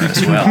Tumor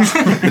as well.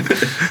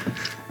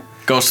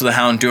 Goes to the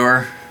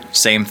Houndour,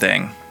 same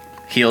thing.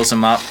 Heals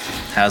him up,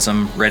 has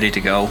him ready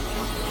to go.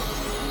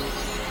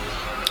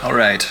 All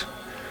right,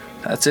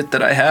 that's it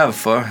that I have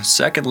for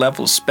second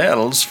level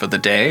spells for the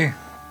day.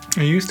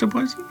 Are you still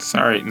poisoned?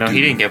 Sorry, no,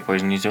 he didn't get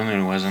poisoned. He's the only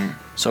one who wasn't.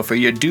 So for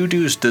your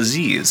Dudu's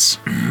disease,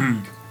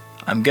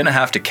 I'm gonna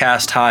have to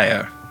cast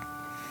higher.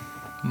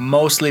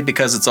 Mostly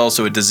because it's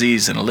also a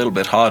disease and a little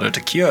bit harder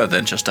to cure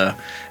than just a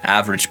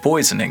average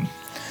poisoning.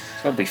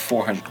 That'll be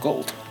 400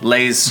 gold.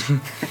 Lays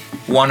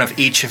one of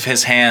each of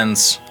his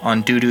hands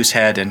on Dudu's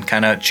head and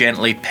kind of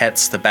gently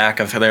pets the back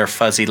of their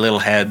fuzzy little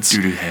heads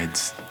Doo-doo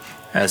heads.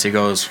 as he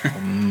goes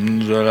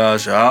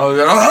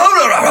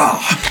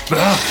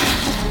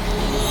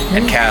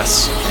and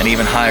casts an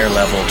even higher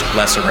leveled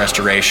Lesser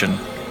Restoration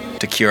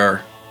to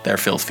cure their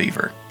filth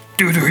fever.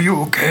 Dude, are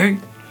you okay?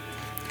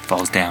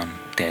 Falls down,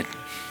 dead.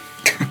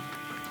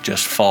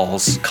 Just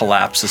falls,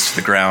 collapses to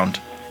the ground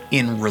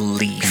in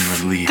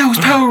relief. Relief. That was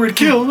power word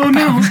kill. Oh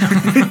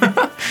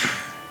no.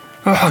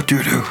 Oh,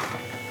 doo-doo.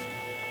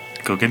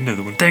 Go get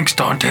another one. Thanks,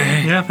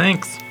 Dante. Yeah,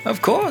 thanks.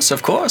 Of course.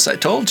 I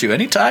told you.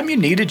 Anytime you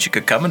needed, you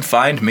could come and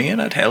find me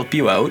and I'd help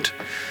you out.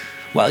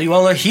 While you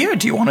all are here,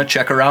 do you want to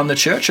check around the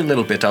church a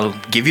little bit? I'll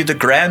give you the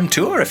grand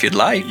tour if you'd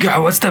like. Yeah,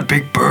 what's that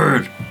big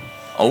bird?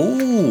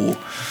 Oh,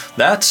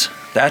 that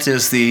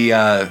is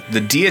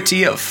the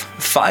deity of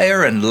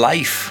fire and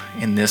life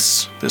in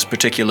this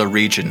particular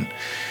region.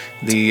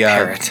 The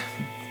Parrot.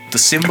 the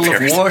symbol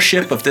of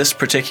worship of this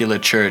particular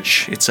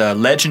church. It's a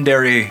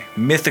legendary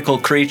mythical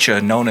creature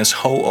known as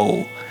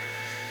Ho-Oh.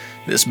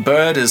 This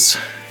bird is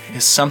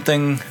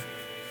something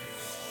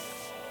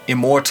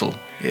immortal.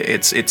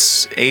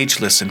 It's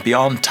ageless and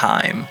beyond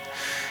time.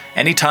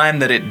 Any time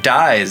that it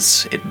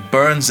dies, it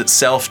burns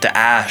itself to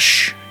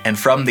ash, and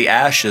from the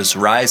ashes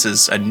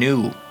rises a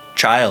new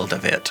child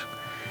of it.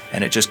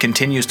 And it just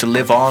continues to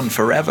live on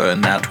forever in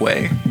that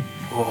way.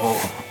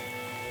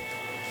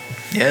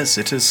 Yes,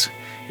 it is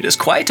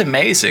quite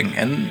amazing,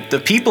 and the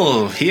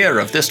people here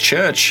of this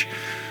church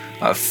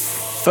are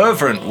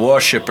fervent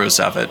worshippers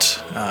of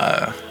it.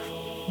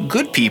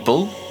 Good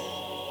people,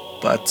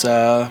 but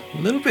a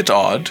little bit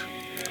odd.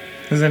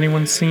 Has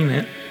anyone seen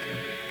it?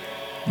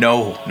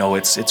 No,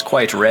 it's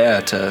quite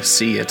rare to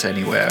see it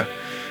anywhere.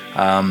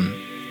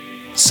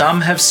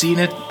 Some have seen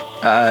it,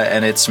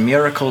 and it's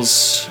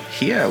miracles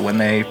here when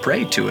they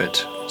pray to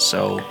it.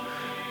 So,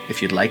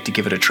 if you'd like to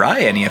give it a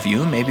try, any of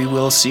you, maybe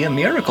we'll see a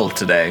miracle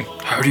today.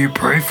 How do you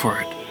pray for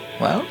it?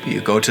 Well,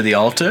 you go to the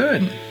altar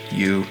and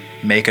you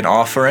make an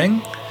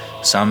offering.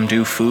 Some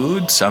do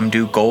food, some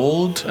do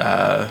gold,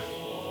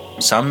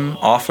 some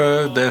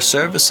offer their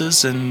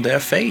services and their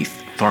faith.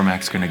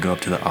 Thormack's gonna go up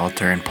to the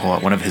altar and pull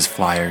out one of his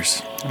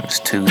flyers. It's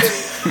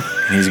tooth.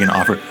 And he's gonna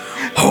offer,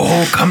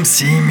 Oh, come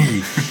see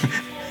me.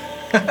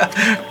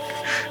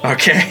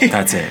 Okay.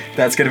 that's it.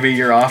 That's going to be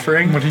your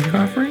offering? What are you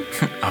offering?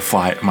 A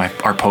fly,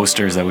 our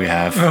posters that we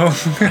have. Oh,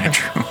 I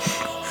drew.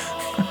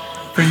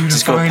 for you to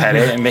Just go find pet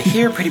me. it and be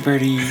here, pretty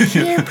birdie.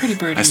 Here, pretty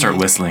birdie. I start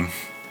whistling.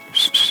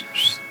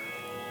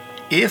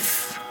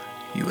 If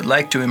you would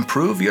like to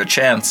improve your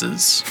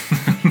chances,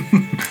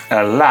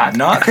 A lot.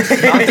 not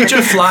that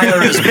your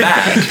flyer is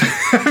bad,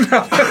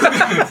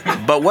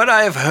 but what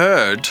I have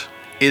heard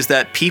is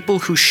that people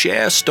who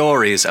share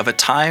stories of a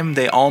time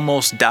they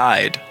almost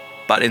died,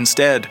 but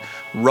instead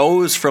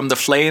rose from the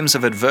flames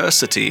of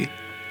adversity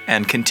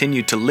and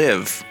continued to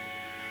live,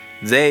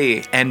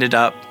 they ended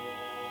up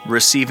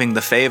receiving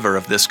the favor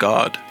of this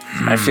god.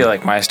 I feel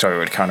like my story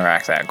would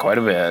counteract that quite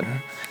a bit.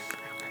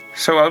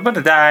 So I was about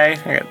to die.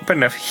 I got put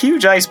in a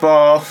huge ice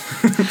ball.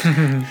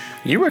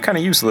 You were kind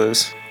of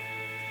useless.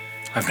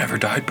 I've never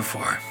died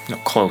before. No,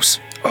 close.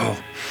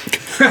 Oh.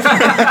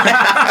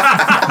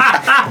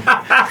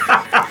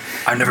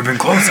 I've never been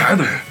close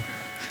either.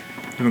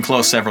 You've been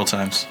close several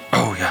times.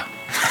 Oh, yeah.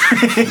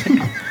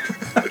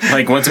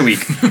 Like once a week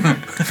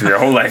for your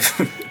whole life.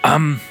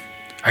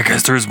 I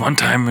guess there was one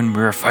time when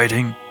we were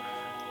fighting,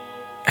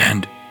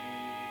 and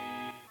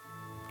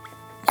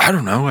I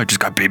don't know, I just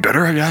got beat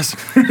better, I guess.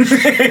 I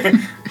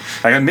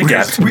got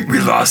kneecapped. We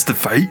lost the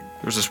fight.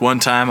 There was this one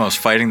time I was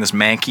fighting this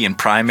Mankey and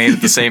Primate at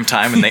the same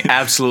time, and they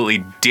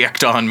absolutely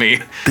dicked on me.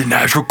 They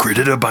natural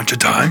critted a bunch of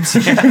times,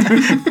 and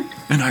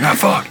I got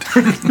fucked.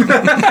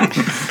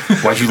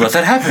 Why'd you let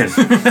that happen?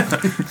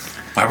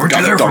 Why weren't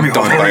you there for me?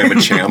 Dunked on by a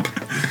Machamp.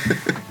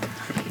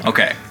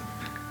 Okay.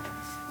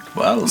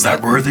 Well, Is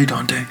that worthy,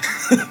 Dante?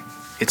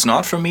 it's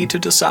not for me to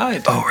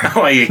decide. Oh, right.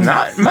 Like,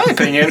 not in my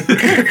opinion.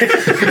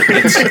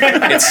 It's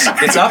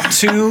up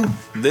to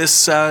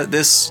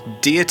this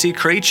deity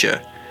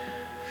creature.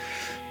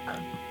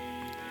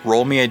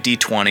 Roll me a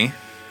d20.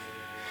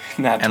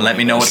 and let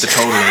me know what the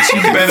total is.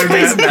 You can, Better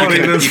not put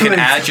it you this can way.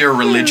 add your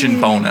religion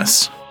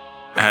bonus.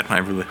 I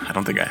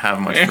don't think I have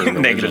much for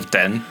religion. Negative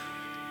 10.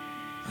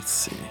 Let's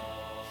see.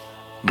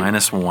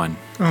 -1.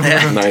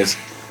 Yeah. Nice.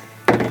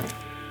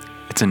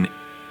 It's an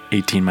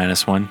 18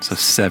 minus 1, so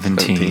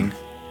 17.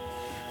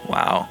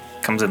 Wow.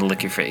 Comes in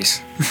lick your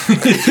face.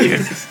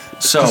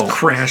 So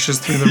Crashes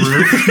through the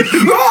roof.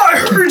 I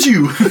heard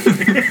you.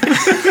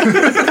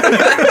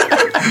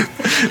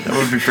 that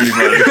would be pretty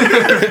funny.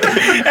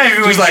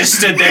 Everyone's like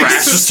stood there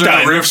Crashes through the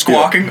stunned. roof,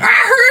 squawking. I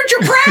heard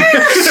your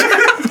prayers.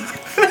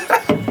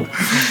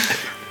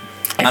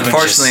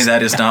 Unfortunately,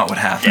 that is not what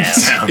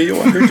happens. Hey,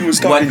 yo, I heard you was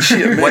talking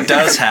shit, man. What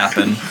does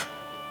happen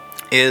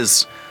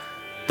is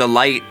the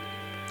light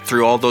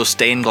through all those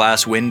stained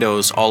glass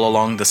windows all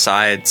along the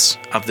sides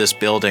of this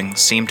building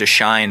seem to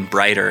shine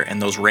brighter,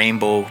 and those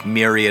rainbow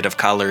myriad of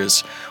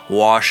colors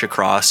wash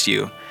across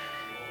you.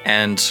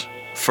 And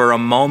for a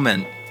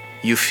moment,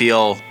 you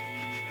feel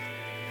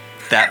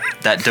that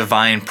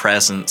divine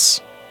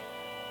presence,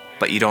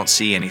 but you don't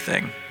see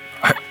anything.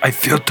 I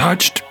feel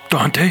touched,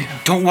 Dante.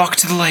 Don't walk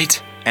to the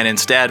light. And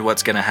instead,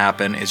 what's going to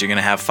happen is you're going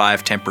to have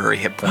 5 temporary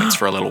hit points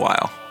for a little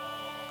while.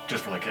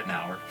 Just for like an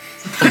hour.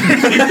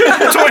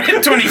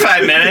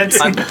 25 minutes.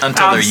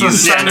 Until they're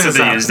used. Yeah, until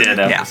they're used. Yeah,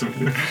 no. Yeah.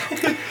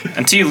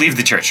 Until you leave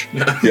the church.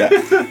 Yeah.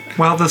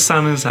 While the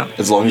sun is up.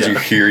 As long as you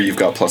hear, you've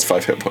got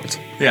 +5 hit points.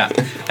 Yeah.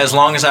 As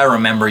long as I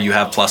remember, you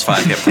have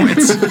 +5 hit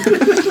points.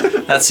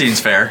 That seems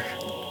fair.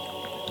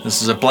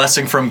 This is a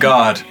blessing from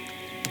God.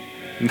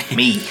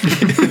 Me.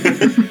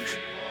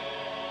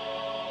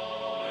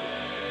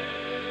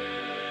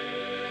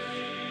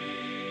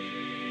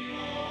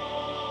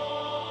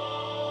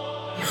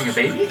 A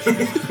baby?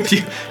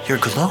 You're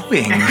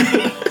glowing.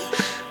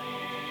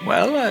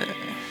 Well,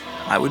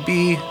 I would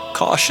be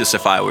cautious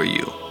if I were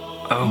you.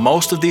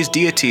 Most of these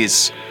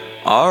deities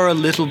are a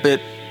little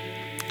bit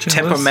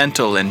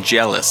temperamental and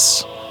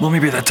jealous. Well,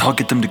 maybe that's how I'll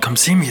get them to come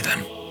see me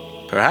then.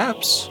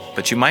 Perhaps.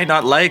 But you might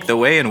not like the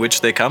way in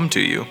which they come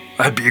to you.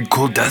 That'd be a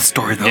cool death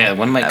story, though. Yeah,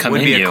 one might That come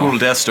would in be you. a cool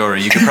death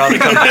story. You could probably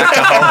come back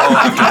to Ho-Ho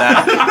after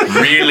that.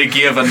 Really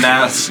give a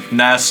nice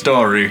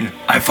story.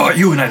 I fought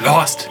you and I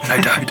lost and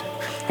I died.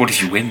 What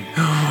if you win?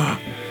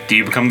 Do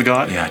you become the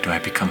god? Yeah, do I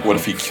become... What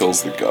if he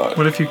kills the god?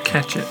 What if you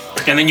catch it?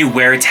 And then you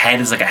wear its head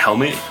as like a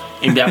helmet?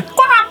 And be like,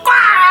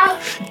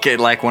 Get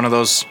like one of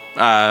those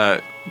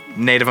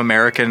Native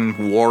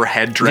American war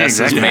headdresses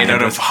Yeah, exactly. made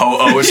out of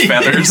Ho-Oh's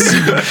feathers.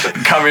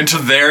 Come into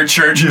their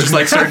church and just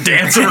like start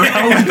dancing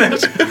around with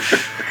it.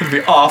 It'd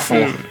be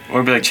awful.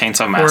 or be like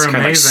Chainsaw Massacre and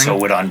like amazing.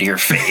 sew it onto your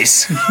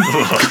face. Just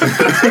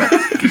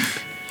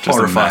a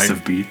Horrifying.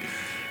 massive beat.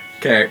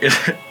 Okay.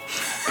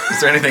 Is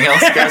there anything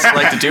else you guys would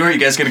like to do? Are you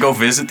guys going to go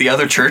visit the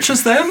other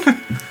churches then?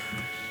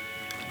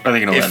 Are they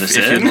gonna let us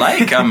If in? you'd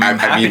like, I'm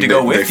happy to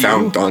go with they you.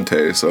 found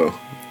Dante, so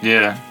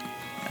Yeah.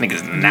 I think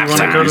it's You nap want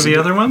to time. go to the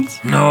other ones?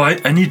 No, I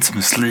need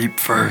some sleep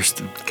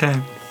first. Okay.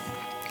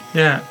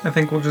 Yeah, I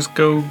think we'll just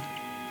go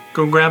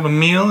grab a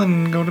meal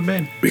and go to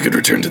bed. We could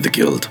return to the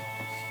guild.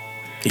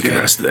 You can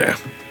rest there.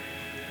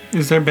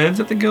 Is there beds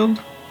at the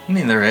guild? I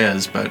mean, there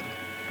is, but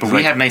But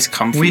we have nice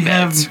comfy We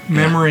beds. have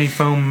memory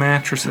foam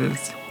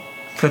mattresses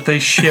that they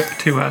ship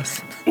to us.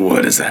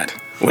 What is that?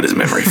 What is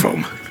memory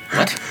foam?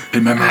 What? It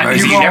Have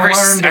memorizes. you all never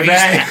learned have you,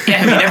 today. yeah,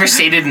 have you never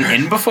stayed in an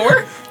inn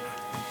before?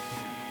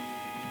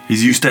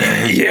 He's used to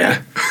hay.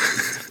 Yeah,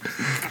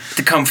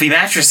 The comfy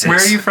mattresses. Where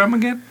are you from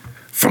again?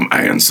 from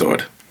Iron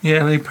Sword.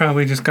 Yeah, they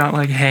probably just got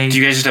like hay. Do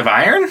you guys just have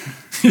iron?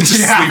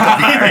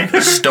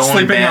 stone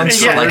Sleeping on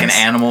beds with like an swords.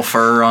 animal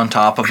fur on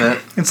top of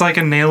it. It's like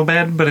a nail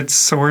bed, but it's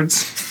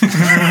swords.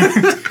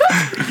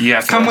 You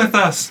have to Come with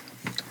us.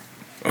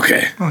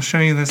 Okay. I'll show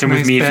you this Come nice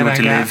with me if bed you want I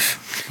to got.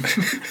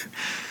 live.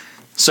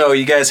 So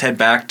you guys head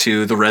back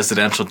to the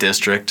residential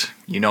district.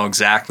 You know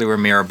exactly where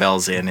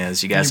Mirabelle's Inn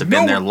is. You guys have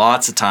been there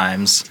lots of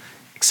times,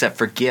 except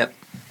for Gip.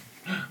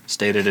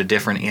 Stayed at a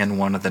different inn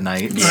one of the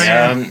nights.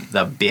 Yeah.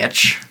 The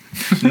bitch.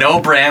 No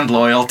brand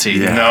loyalty.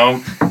 Yeah.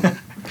 No.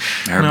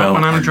 Maribel,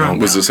 when I'm or drunk.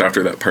 no. was this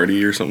after that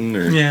party or something?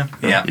 Or? Yeah.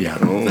 Yeah. Yeah.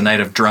 The night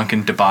of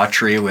drunken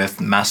debauchery with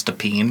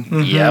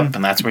Mastapine. Yep,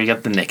 and that's where you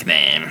got the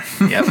nickname.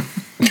 Yep.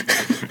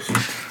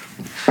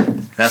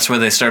 That's where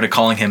they started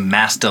calling him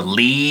Master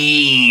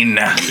Lean.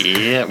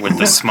 Yeah, with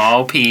the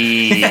small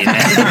P.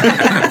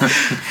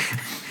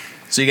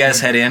 So you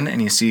guys head in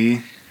and you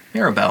see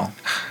Mirabelle.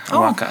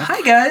 Walk up.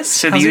 Hi guys.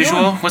 So the How's it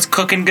usual, going? what's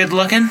cooking good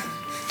looking?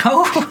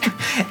 Oh,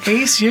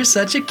 Ace, you're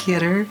such a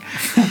kidder.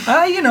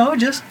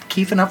 Just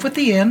keeping up with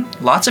the inn.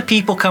 Lots of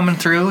people coming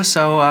through.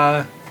 So,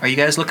 are you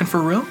guys looking for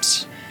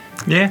rooms?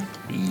 Yeah.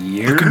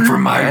 Looking for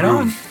my Right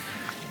room. on.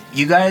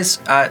 You guys,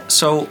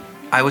 so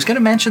I was going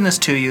to mention this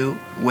to you.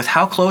 With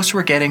how close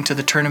we're getting to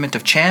the Tournament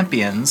of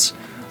Champions,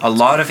 a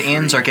lot of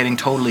inns are getting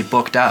totally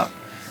booked up.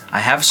 I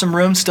have some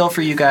rooms still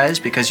for you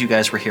guys because you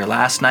guys were here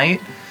last night.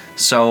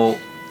 So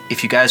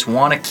if you guys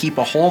want to keep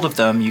a hold of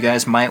them, you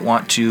guys might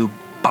want to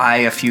buy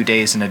a few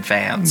days in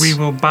advance. We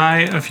will buy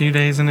a few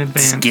days in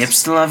advance. Skip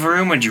still have a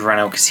room, or did you run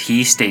out because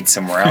he stayed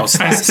somewhere else?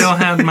 I still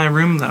have my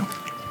room though.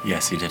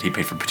 Yes, he did. He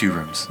paid for 2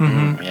 rooms.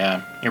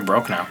 Yeah, you're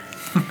broke now.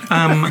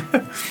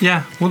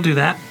 Yeah, we'll do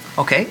that.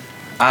 Okay.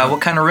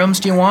 What kind of rooms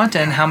do you want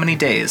and how many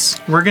days?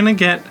 We're gonna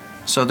get.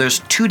 So there's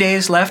 2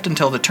 days left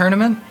until the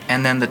tournament,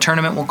 and then the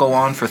tournament will go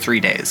on for 3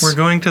 days. We're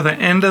going to the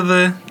end of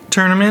the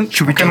tournament,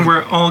 and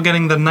we're all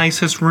getting the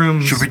nicest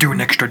rooms. Should we do an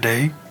extra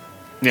day?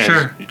 Yeah,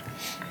 Sure.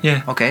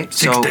 Yeah. Okay, 6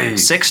 so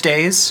days. 6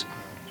 days,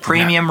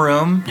 premium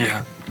room.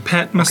 Yeah.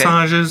 Pet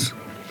massages,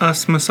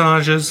 us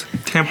massages,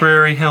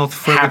 temporary health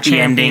for the Happy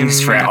champion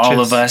endings for matches. all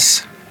of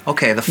us.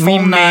 Okay, the full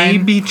We may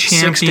 9, be 6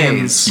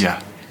 champions. days.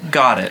 Yeah.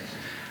 Got it.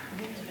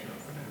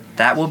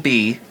 That will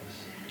be,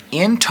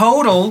 in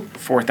total,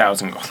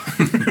 4,000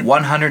 gold.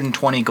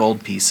 120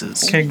 gold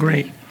pieces. Okay,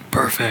 great.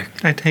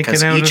 Perfect. I take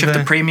Because it out each of of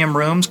the premium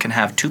rooms can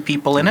have 2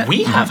 people in it.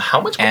 We have how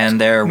much gold? And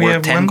they're We worth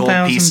have 10 gold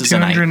pieces a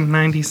night.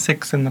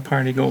 1,296 in the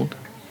party gold.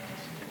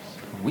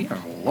 We are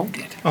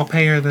loaded. I'll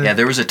pay her the. Yeah,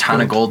 there was a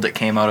ton of gold that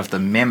came out of the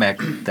mimic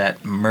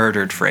that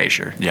murdered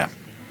Fraser. Yeah.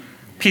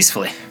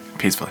 Peacefully.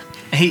 Peacefully.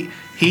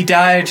 He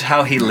died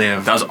how he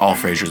lived, That was all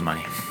Fraser's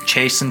money.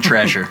 chasing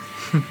treasure.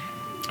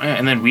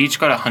 And then we each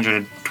got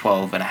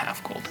 112 and a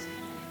half gold.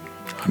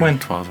 When?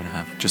 12 and a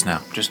half. Just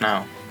now. Just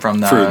now. From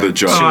the, For the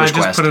job. Oh, I sewers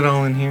just quest. put it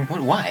all in here.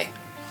 What? Why?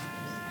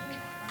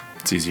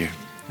 It's easier.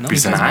 No,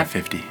 Besides it's my not.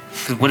 50.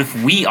 'Cause what if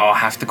we all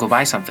have to go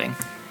buy something?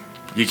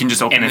 You can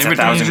just open And it's the You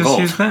 1,000 just gold.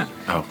 use that.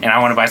 Oh. And I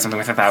want to buy something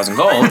with 1,000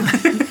 gold.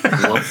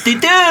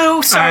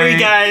 Whoop-de-doo! Sorry,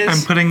 guys.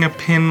 I'm putting a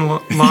pin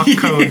lock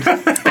code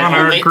on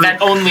our only, group.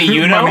 that only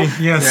you know? money.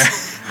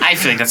 Yes. I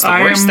feel like that's the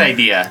I worst am-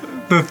 idea.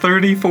 The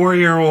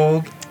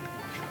 34-year-old,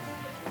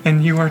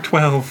 and you are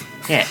 12.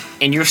 Yeah,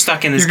 and you're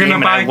stuck in this You're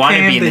game, gonna and I buy want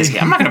to be in this candy.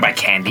 game. I'm not gonna buy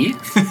candy.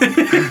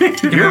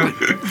 You're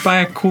gonna buy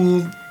a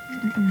cool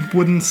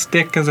wooden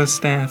stick as a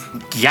staff.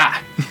 Yeah.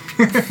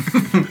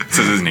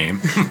 Says his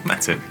name.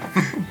 That's it.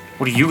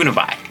 What are you gonna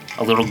buy?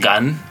 A little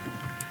gun?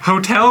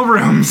 Hotel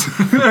rooms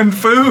and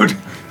food.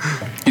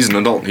 He's an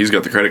adult. He's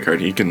got the credit card.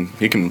 He can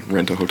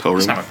rent a hotel room.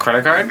 It's not a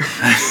credit card.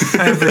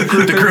 the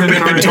group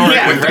inventory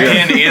Yeah, with the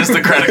right. pin is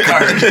the credit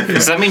card.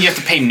 Does that mean you have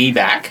to pay me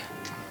back?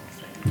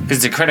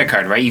 Because it's a credit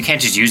card, right? You can't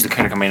just use the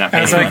credit card and not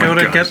pay As I anyone.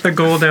 go to get the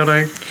gold out,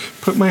 I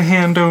put my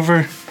hand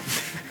over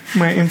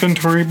my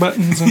inventory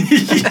buttons and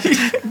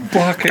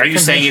block it. Are you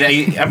from saying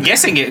me. it? I'm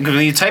guessing it, because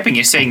when you're typing,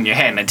 you're saying in your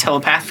head, and I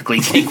telepathically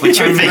think what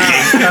you're thinking.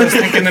 I was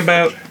thinking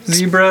about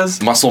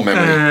zebras. Muscle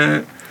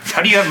memory.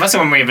 How do you have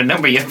muscle memory of a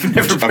number you've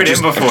never put in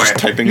I'm before? just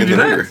typing in do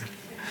the that? number.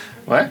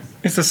 What?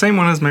 It's the same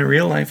one as my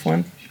real life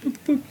one.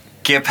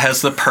 Gip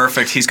has the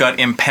perfect. He's got an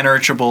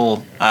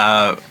impenetrable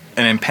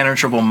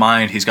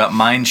mind. He's got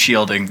mind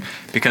shielding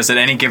because at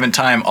any given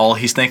time, all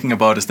he's thinking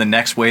about is the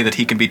next way that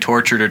he can be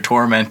tortured or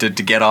tormented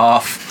to get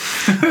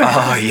off.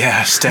 Oh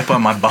yeah, step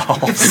on my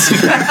balls.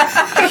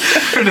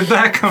 Where did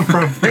that come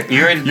from?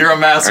 You're a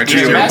masochist.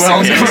 You're a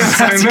Well,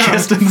 masochist. I know.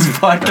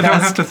 Masochist I don't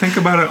have podcast. to think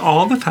about it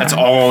all the time. That's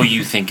all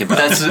you think about.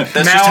 That's now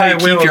just how I you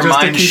will, keep your just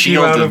mind to keep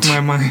you out shielded. of my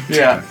mind.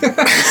 Yeah.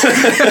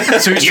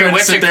 So you're You're trying to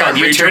what's sit it there called? and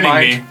You're read your turning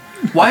mind. me.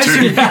 Why is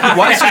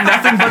there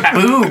nothing but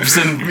boobs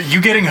and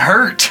you getting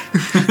hurt?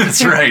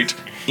 That's right.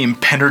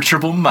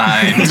 Impenetrable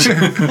mind.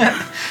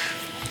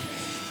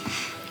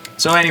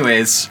 So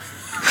anyways,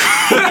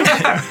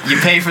 you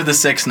pay for the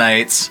 6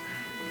 nights.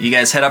 You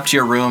guys head up to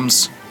your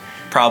rooms,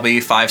 probably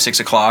 5, 6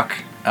 o'clock.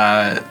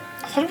 I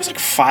thought it was like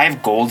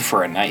 5 gold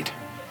for a night.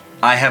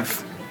 I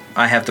have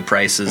the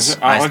prices.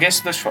 I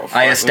guess there's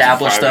I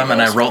established them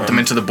and I wrote them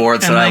into the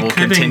board so And that I they will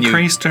could continue.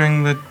 increase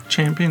during the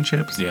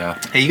championships. Yeah.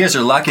 Hey, you guys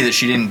are lucky that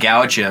she didn't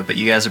gouge you, but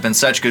you guys have been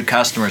such good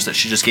customers that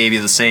she just gave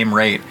you the same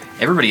rate.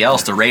 Everybody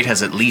else, the rate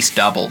has at least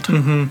doubled.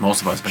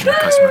 Most of us been good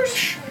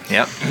customers.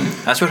 Yep.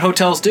 That's what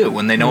hotels do.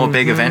 When they know a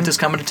big event is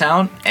coming to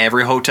town,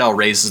 every hotel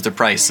raises their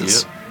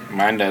prices.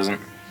 Mine doesn't.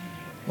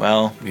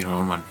 Well, You don't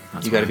own one.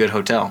 That's you got a why. good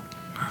hotel.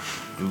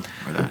 Ooh,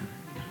 or that.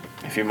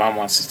 If your mom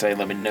wants to stay,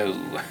 let me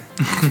know.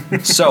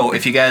 So,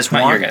 if you guys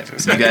Not want, your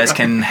guys'. you guys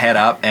can head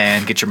up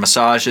and get your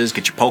massages,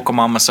 get your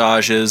Pokemon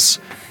massages,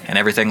 and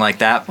everything like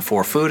that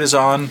before food is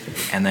on,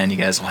 and then you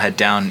guys will head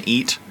down and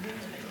eat.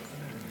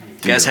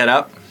 You guys head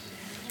up.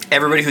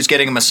 Everybody who's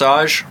getting a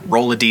massage,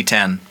 roll a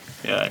d10.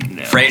 Yeah,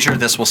 no. Fraser,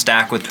 this will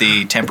stack with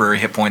the temporary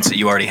hit points that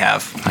you already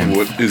have.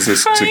 What is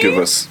this to give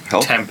us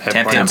help? Temp hit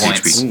Temp points. hit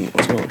points. Ooh,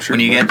 as well, sure. When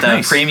you get the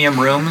Nice. premium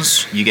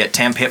rooms, you get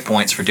temp hit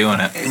points for doing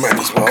it. Might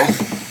as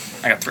well.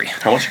 I got 3.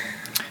 How much?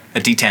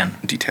 A d10.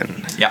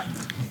 D10. Yeah.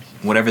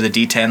 Whatever the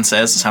d10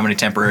 says is how many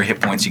temporary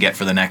hit points you get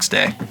for the next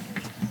day.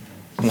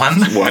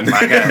 1? One.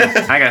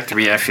 I got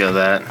 3. I feel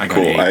that. I got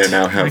Cool. 8. I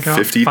now I have got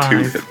 52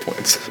 5. hit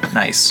points.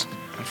 Nice.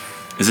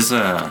 Is this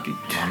a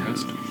long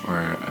rest or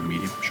a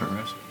medium short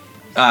rest?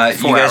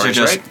 You 4 guys are hours,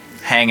 just right?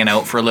 hanging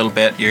out for a little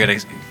bit. You're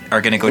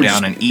gonna go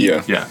down and eat.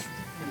 Yeah. Yeah.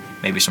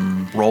 Maybe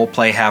some role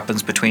play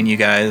happens between you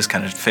guys,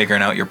 kind of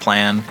figuring out your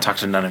plan. Talk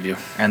to none of you.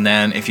 And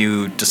then if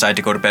you decide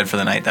to go to bed for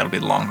the night, that'll be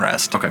the long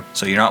rest. Okay.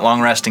 So you're not long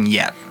resting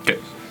yet. Okay.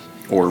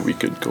 Or we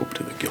could go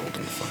to the guild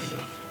and find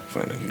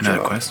find a new Another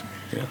job. quest.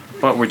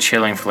 But we're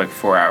chilling for like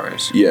 4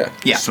 hours. Yeah.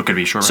 Yeah. So it could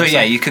be a short So rest.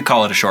 yeah, you could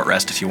call it a short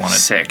rest if you wanted.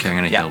 Sick. Okay, I'm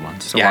gonna Yeah. heal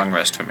once. It's a long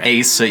rest for me.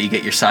 Ace, so you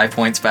get your psi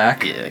points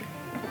back. Yeah.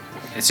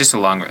 It's just a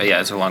long. Yeah,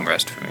 it's a long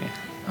rest for me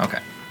Okay.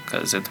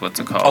 because it's what's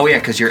it called? Oh yeah,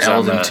 because you're 'Cause I'm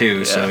Elden a-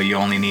 too, so yeah. you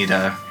only need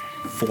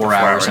 4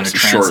 hours in a hours.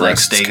 trance Short like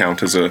rests state.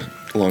 count as a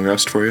long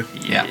rest for you.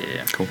 Yeah.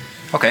 Cool.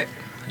 Okay.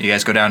 You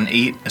guys go down and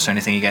eat. Is there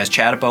anything you guys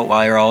chat about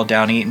while you're all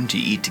down eating? Do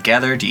you eat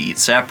together? Do you eat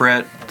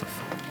separate?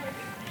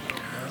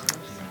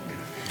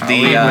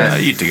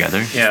 Eat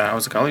together. Yeah, I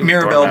was like, I'll leave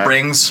Mirabelle Thormac.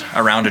 brings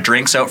a round of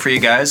drinks out for you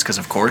guys because,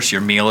 of course,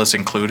 your meal is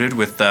included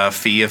with the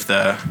fee of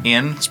the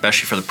inn,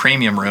 especially for the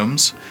premium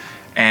rooms.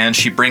 And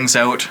she brings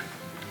out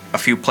a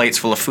few plates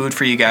full of food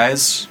for you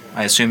guys.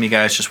 I assume you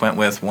guys just went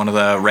with one of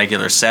the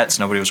regular sets.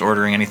 Nobody was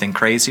ordering anything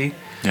crazy.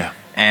 Yeah.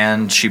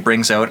 And she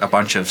brings out a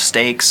bunch of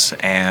steaks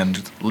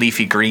and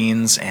leafy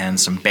greens and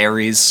some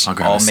berries I'll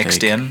grab all a mixed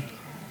steak. in.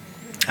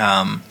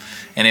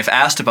 And if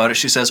asked about it,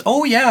 she says,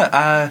 "Oh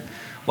yeah,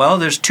 well,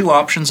 there's 2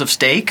 options of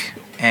steak,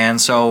 and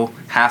so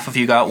half of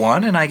you got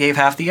one, and I gave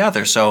half the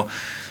other. So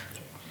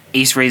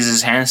Ace raises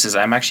his hand and says,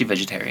 "I'm actually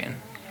vegetarian.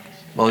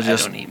 we'll I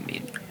just don't eat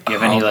meat. Do you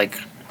have any like?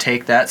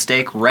 take that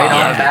steak right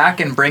on back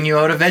and bring you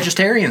out a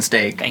vegetarian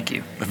steak." Thank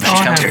you.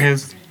 I'll have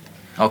his.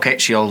 Okay,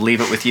 she'll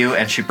leave it with you,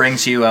 and she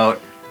brings you out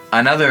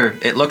another.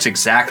 It looks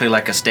exactly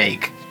like a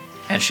steak,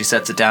 and she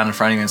sets it down in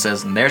front of you and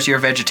says, "And there's your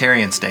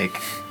vegetarian steak."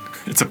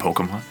 It's a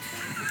Pokemon.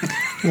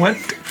 What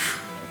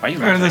Why are you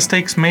are laughing? the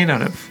steaks made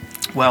out of?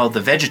 Well, the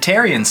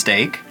vegetarian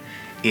steak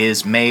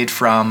is made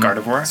from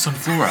Gardevoir?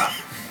 Sunflora.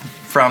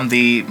 from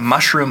the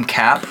mushroom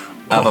cap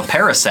of a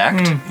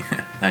parasect.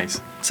 Nice.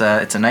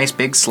 It's a nice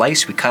big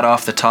slice. We cut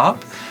off the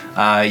top.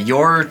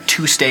 Your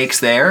 2 steaks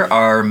there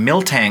are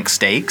Miltank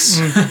steaks.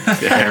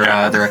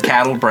 They're a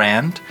cattle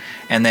brand.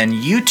 And then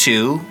you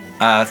 2,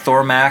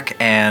 Thormac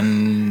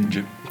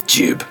and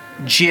Jib.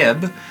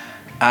 Jib,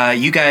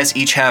 you guys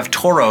each have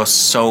Tauros,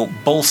 so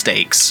bull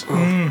steaks.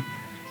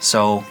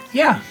 So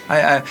yeah,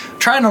 I'm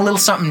trying a little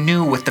something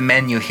new with the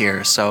menu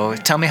here. So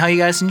tell me how you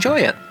guys enjoy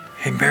it.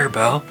 Hey,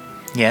 Maribel,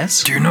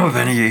 Yes. do you know of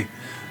any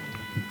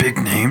big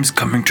names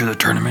coming to the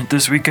tournament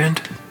this weekend?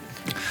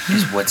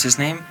 What's his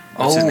name?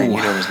 What's his name? You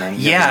know his name?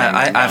 You Yeah,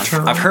 have his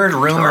name written down? I've heard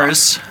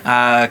rumors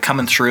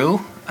coming through.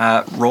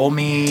 Roll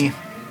me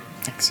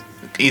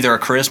either a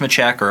charisma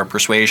check or a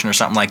persuasion or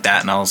something like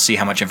that, and I'll see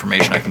how much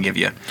information I can give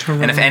you.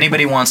 And if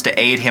anybody wants to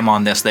aid him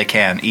on this, they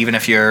can, even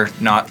if you're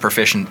not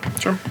proficient.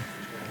 Sure.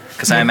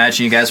 Because I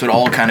imagine you guys would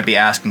all kind of be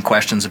asking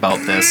questions about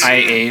this. I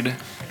aid.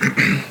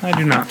 I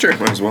do not. Sure,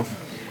 might as well.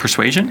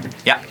 Persuasion?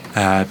 Yeah,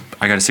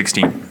 I got a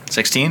 16.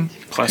 16.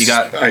 Plus You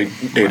got I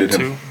aided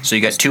him. so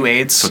you got 2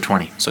 aids. So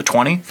 20. So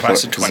 20.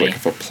 plus a It's 20.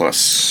 like a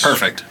plus.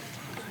 Perfect.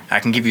 I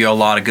can give you a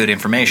lot of good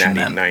information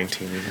then.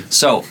 19 even.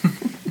 So,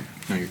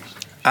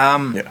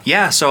 Yeah.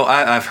 yeah, so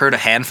I've heard a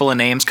handful of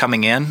names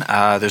coming in.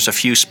 There's a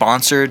few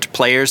sponsored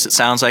players, it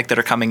sounds like, that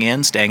are coming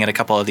in, staying at a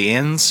couple of the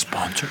inns.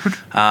 Sponsored?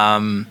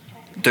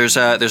 There's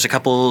a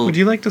couple. Would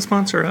you like to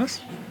sponsor us?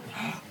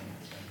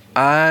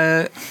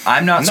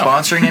 I'm not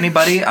sponsoring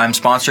anybody. I'm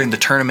sponsoring the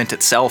tournament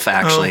itself,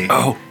 actually.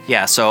 Oh.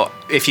 Yeah, so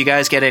if you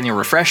guys get any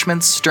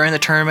refreshments during the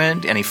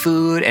tournament, any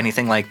food,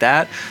 anything like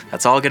that,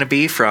 that's all going to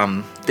be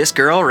from this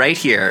girl right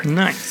here.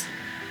 Nice.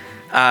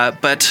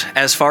 But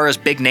as far as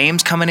big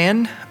names coming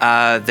in,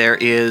 there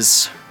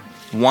is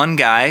one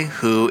guy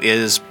who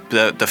is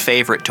the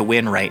favorite to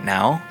win right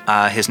now.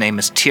 His name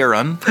is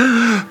Tyron.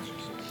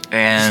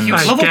 And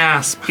I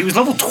gasp. He was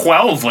level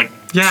 12. Like,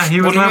 Yeah,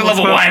 he was When we were level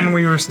level 12 1. when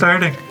we were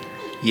starting.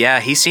 yeah,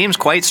 he seems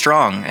quite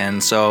strong.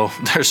 And so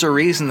there's a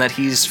reason that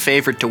he's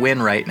favored to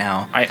win right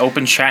now. I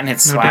open chat and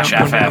hit No doubt,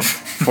 /FF. no doubt.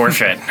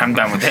 Forfeit. I'm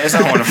done with this. I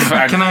don't want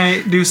to. Can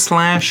I do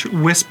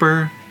 /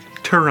 whisper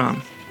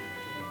Turon?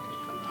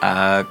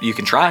 You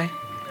can try.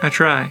 I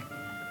try.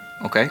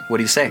 Okay, what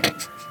do you say?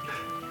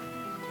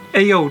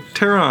 Ayo,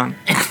 Turon.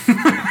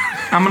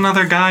 I'm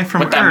another guy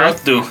from What that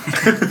mouth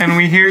Earth, do? and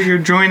we hear you're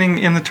joining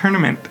in the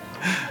tournament.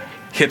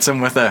 Hits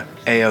him with a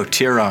Ayo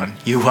Tyron.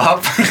 You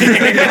up?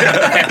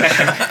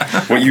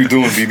 What you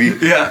doing,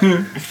 BB?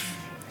 Yeah.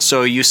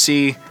 So you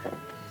see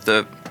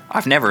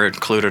I've never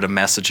included a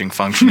messaging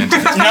function into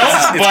this.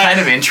 It's kind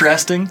of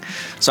interesting,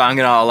 so I'm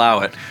going to allow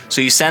it.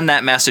 So you send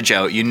that message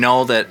out. You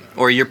know that,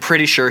 or you're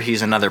pretty sure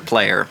he's another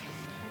player.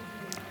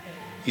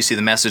 You see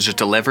the message is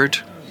delivered.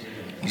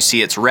 You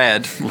see it's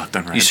red. Left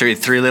and right. You see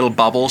 3 little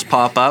bubbles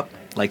pop up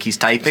like he's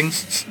typing,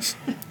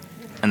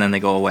 and then they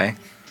go away.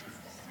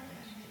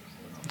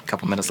 A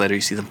couple minutes later,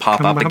 you see them pop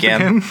Come up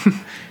again,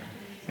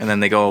 and then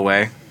they go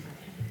away.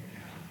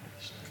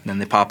 And then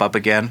they pop up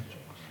again.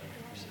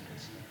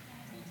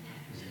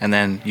 And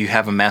then you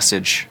have a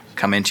message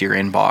come into your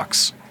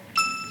inbox.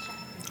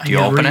 Do you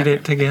open read it?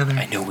 it together.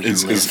 I know we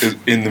Is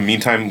in the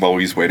meantime, while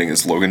he's waiting,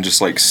 is Logan just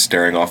like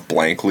staring off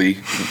blankly?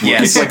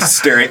 Yes. He's like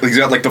staring. He's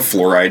got like the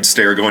fluoride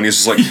stare going.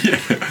 He's just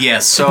like,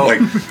 Yes. So like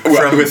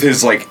with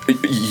his like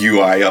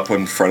UI up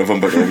in front of him,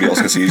 but nobody else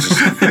can see. He's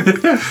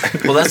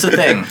just. well, that's the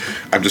thing.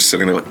 I'm just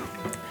sitting there like,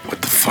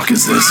 What the fuck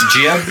is this?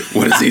 Jib,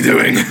 What is he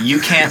doing? you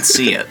can't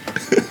see it.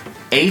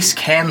 Ace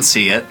can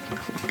see it.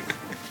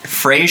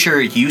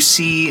 Fraser, you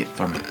see...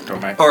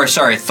 Thormac. Or,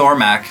 sorry,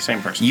 Thormac.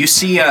 Same person. You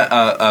see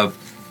a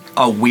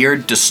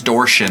weird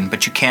distortion,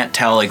 but you can't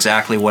tell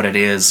exactly what it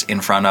is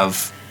in front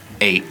of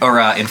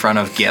in front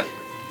of Gip.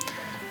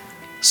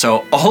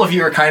 So all of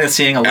you are kind of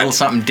seeing a little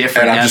something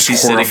different And I'm as just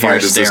he's sitting here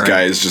horrified as this staring.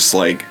 guy is just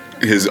like,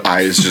 his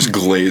eyes just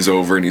glaze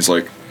over and he's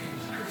like,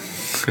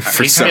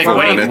 for several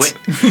minutes.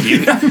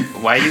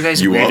 Why are you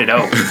guys You weirded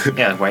up? out?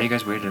 Yeah, why are you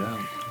guys weirded out?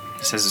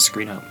 It says the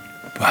screen up.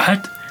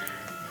 What?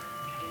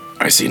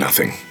 I see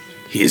nothing.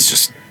 He is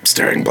just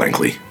staring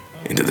blankly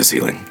into the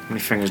ceiling. How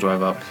many fingers do I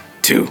have up?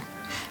 2.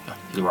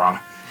 You're wrong.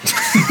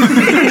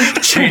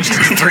 Changed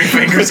to 3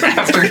 fingers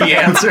after he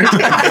answered.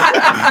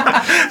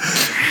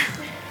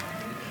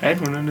 I had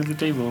one under the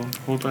table the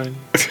whole time.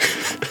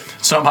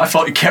 It's not my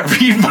fault you can't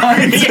read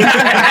mine.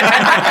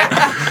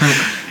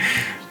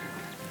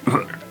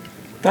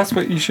 That's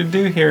what you should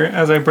do here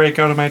as I break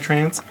out of my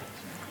trance.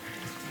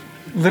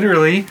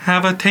 Literally,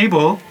 have a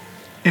table,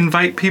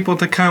 invite people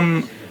to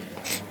come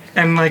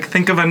and like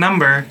think of a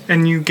number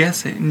and you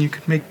guess it and you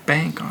could make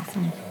bank off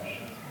them.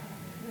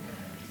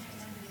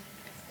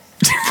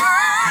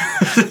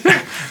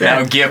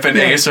 Now Gip and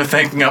Ace are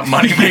thinking up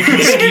money-making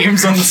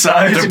schemes on the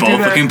side. They're both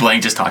looking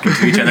blank, just talking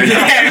to each other.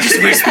 Yeah,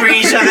 just whispering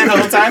each other the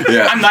whole time.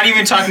 Yeah. I'm not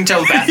even talking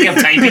telepathy. I'm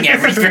typing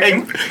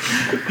everything.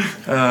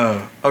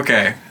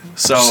 Okay,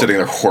 so... Sitting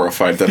there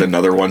horrified that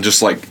another one,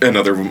 just like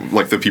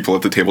the people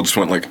at the table just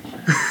went like,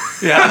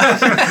 Yeah.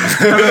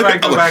 I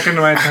go back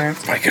into my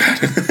trance. my God.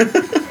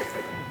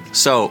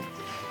 So,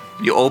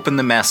 you open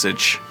the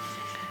message,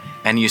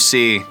 and you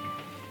see...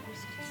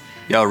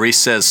 Yo, Reese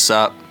says,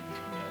 sup.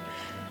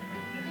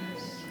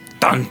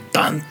 Dun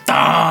dun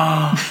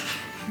dun.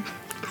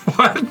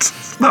 What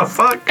the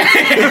fuck?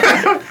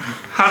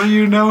 How do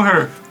you know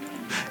her?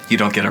 You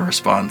don't get a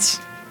response.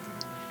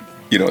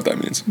 You know what that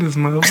means. This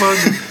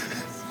motherfucker.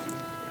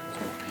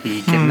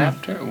 He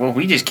kidnapped her? Well,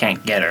 we just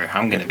can't get her.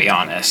 I'm going to be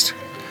honest.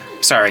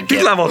 Sorry, He's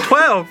Gip. level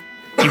 12.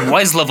 He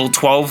was level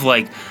 12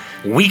 like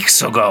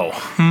weeks ago.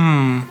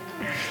 I'm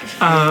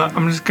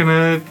just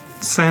gonna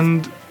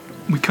send.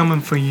 We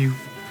coming for you.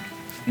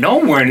 No,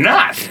 we're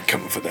not.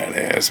 Coming for that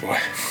ass, boy.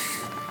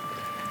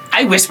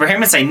 I whisper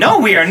him and say, no,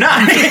 we are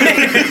not.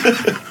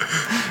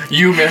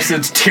 You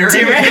message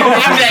Tyrion.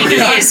 I'm like, he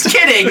is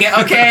kidding,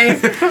 okay?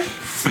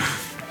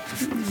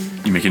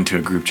 You make it into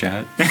a group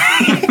chat.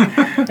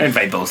 I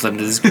invite both of them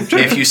to this group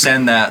chat. If you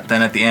send that,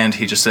 then at the end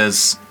he just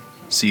says,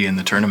 see you in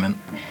the tournament.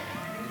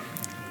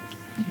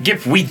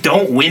 Gip, we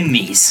don't win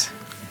these.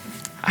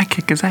 I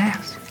kick his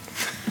ass.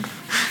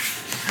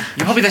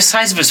 You're probably the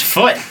size of his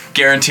foot.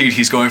 Guaranteed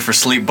he's going for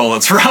sleep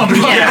bullets round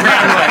one.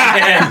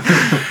 Yeah,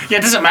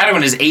 it doesn't matter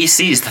when his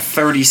AC is to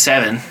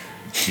 37.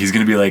 He's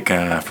gonna be like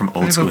from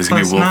old have school. a He's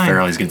gonna be +9. Will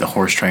Ferrell. He's gonna get the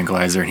horse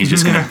tranquilizer, and he's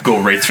just gonna go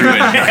right through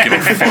it and not give a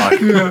fuck.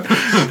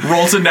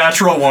 Rolls a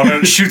natural one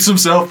and shoots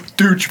himself.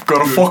 Dude, you've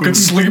got a fucking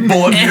sleep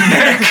bullet in your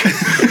neck.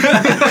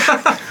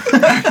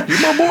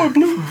 You're my boy,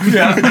 Blue.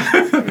 Yeah.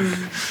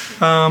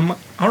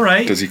 All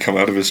right. Does he come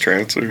out of his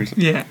trance or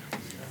something? Yeah.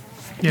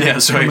 Yeah,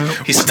 so come he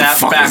out. snaps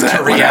fuck back was that?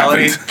 to What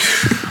reality.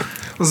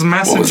 Was was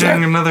that?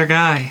 messaging another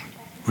guy.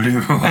 What do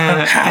you?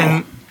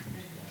 And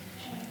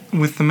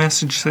with the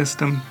message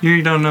system,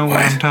 you don't know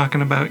what What? I'm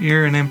talking about.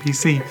 You're an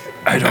NPC.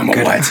 I don't I'm a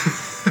get what? it.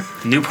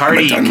 New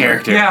party I'm a Dunmer.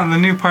 character. Yeah, the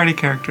new party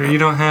character. You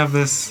don't have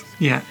this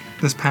yet.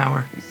 This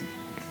power.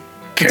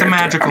 Character.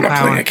 magical I'm not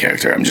power. playing a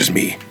character. I'm just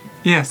me,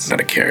 Yes.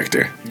 not a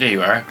character. Yeah,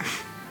 you are.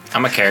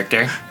 I'm a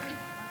character.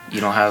 You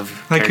don't have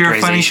Like you're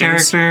a funny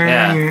characterizations. character.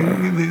 Yeah,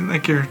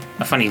 Like your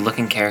a funny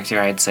looking character,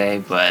 I'd say,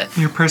 but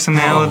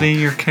personality,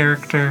 your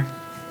character,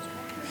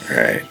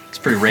 Right. It's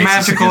pretty racist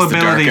magical against the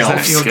dark abilities that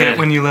elves. you'll get Good.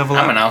 when you level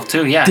I'm up. an elf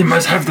too. Yeah. They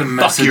must have the Fuck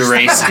message. your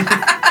race.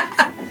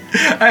 I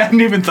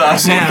hadn't even thought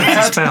of Yeah,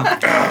 that. it's a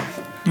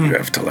spell. You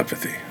have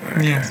telepathy.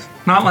 Okay. Yes.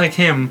 Not like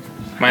him.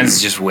 Mine's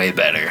just way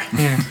better.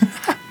 Yeah.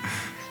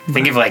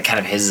 Think of like kind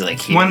of his like.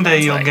 Here, One day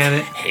mine's you'll like get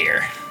it.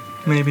 Hair.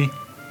 Maybe.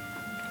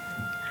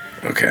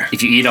 Okay.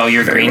 If you eat all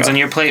your Very greens well. on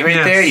your plate right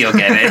Yes. there, you'll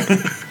get it.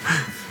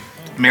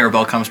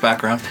 Mirabelle comes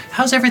back around.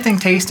 How's everything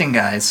tasting,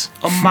 guys?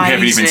 We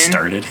haven't even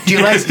started. Do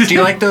you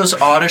like those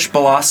oddish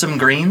blossom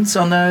greens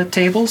on the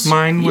tables?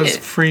 Mine was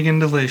Yeah. freaking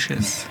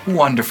delicious.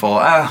 Wonderful.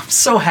 I'm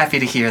so happy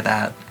to hear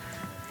that.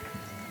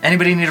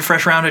 Anybody need a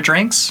fresh round of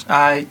drinks?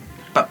 And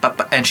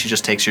she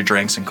just takes your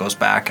drinks and goes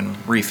back and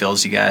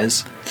refills you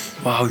guys.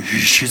 Wow,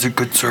 she's a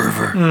good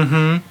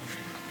server.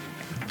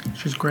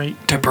 She's great.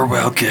 Tip her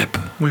well, Gip.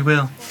 We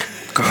will.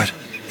 Good.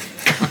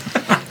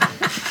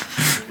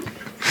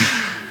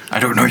 I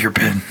don't know your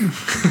pin.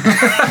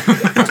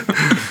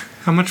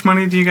 How much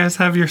money do you guys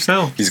have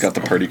yourself? He's got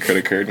the party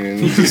credit card. And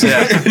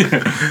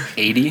Yeah.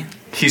 80.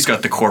 He's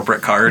got the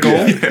corporate card.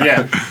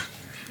 Yeah.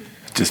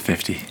 Just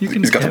 50. You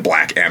can He's got the tip.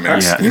 black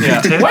Amex.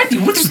 Yeah. Yeah. What?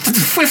 What's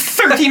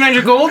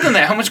 1,300 gold in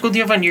that? How much gold do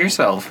you have on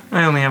yourself?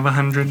 I only have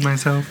 100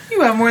 myself.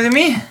 You have more than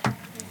me.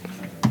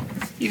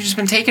 You've just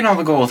been taking all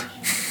the gold.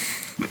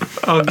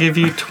 I'll give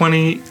you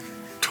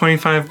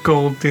 25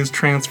 gold is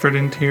transferred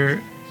into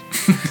your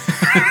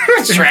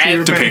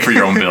Trapped. To pay for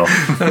your own bill.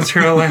 That's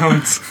your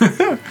allowance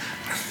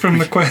from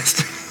the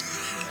quest.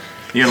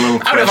 You get a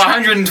little Out of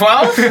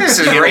 112? This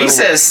is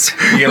racist.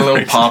 You get a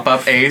little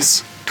pop-up,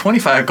 Ace.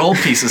 25 gold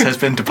pieces has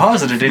been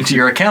deposited into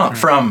your account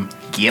from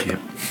Gip.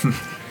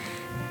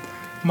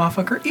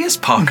 Motherfucker is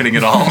pocketing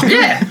it all.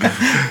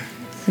 Yeah.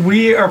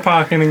 We are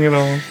pocketing it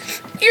all.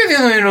 You're the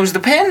only one who knows the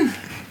pen.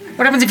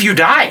 What happens if you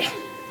die?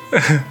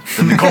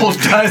 Then the gold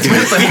dies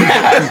with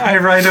them. I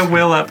write a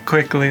will up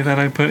quickly that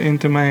I put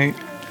into my.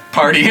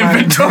 Party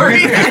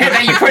inventory.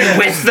 That you put it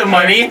with the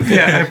money?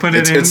 Yeah, I put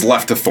it in. It's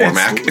left to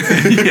Thormac.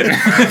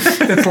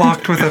 It's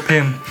locked with a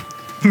pin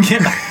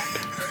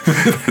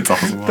It's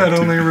also locked. that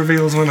only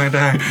reveals when I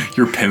die.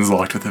 Your pin's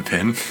locked with a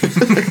pin.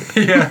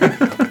 Yeah.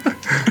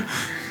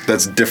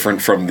 That's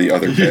different from the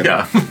other pin.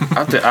 Yeah.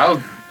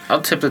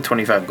 I'll tip the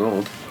 25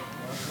 gold.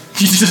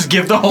 You just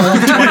give the whole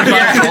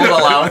 25 gold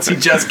allowance he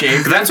just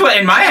gave. That's what,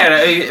 in my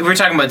head, we were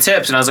talking about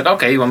tips, and I was like,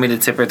 okay, you want me to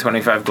tip her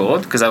 25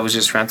 gold? Because I was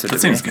just transferred to That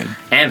seems me. good.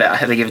 And I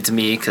had to give it to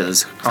me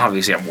because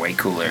obviously I'm way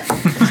cooler.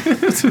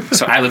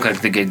 So I look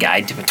like the good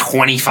guy tipping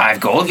 25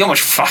 gold. You know how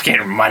much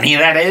fucking money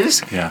that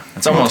is? Yeah.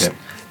 It's almost,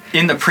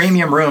 in the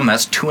premium room,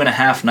 that's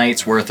 2.5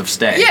 nights worth of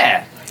stay.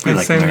 Yeah. We I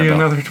like send you Maribel.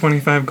 another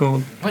 25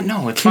 gold. But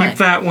no, it's Keep fine.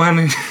 that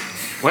one.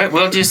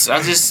 I'll just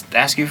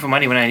ask you for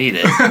money when I need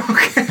it.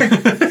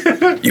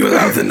 You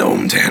allow the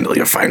gnome to handle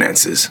your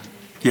finances.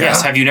 Yeah.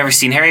 Yes, have you never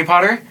seen Harry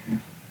Potter?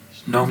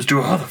 Gnomes do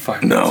all the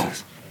finances. No.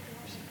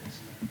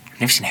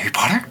 Never seen Harry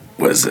Potter?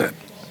 What is that?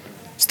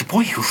 It's the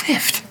boy who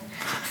lived.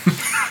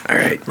 All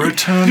right.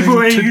 Returning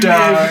to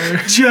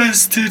die.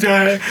 Just to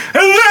die.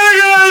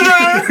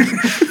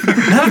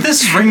 None of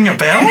this is ringing a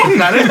bell?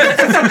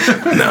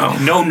 No.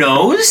 No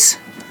nose?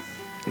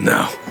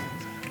 No.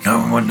 No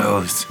one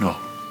knows. No.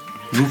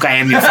 Luke, I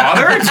am your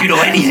father? Do you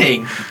know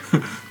anything?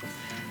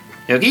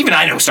 Look, even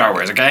I know Star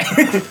Wars, okay?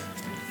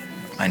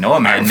 I know a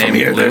man From named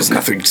here, Luke. there's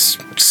nothing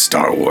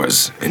Star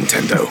Wars,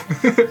 Nintendo.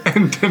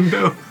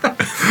 Nintendo.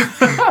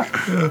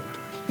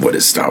 What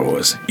is Star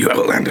Wars? You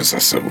Outlanders are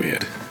so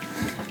weird.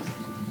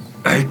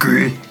 I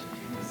agree.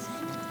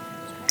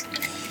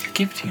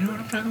 Do you know what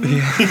I'm talking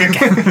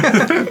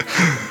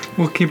about?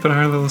 We'll keep it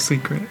our little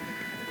secret.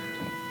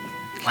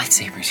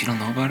 Lightsabers, you don't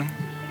know about them?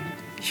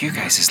 You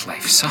guys'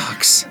 life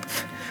sucks.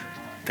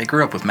 They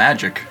grew up with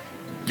magic.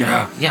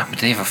 Yeah. Yeah, but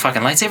do they have a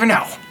fucking lightsaber?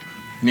 No.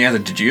 Neither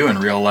did you in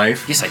real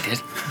life. Yes, I did.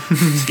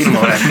 You don't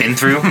know what I've been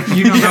through.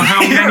 You don't know how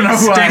many know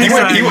who I am. sticks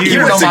I He use.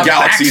 went to my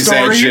Galaxy's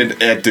backstory?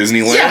 Edge at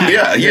Disneyland.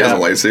 Yeah. He has a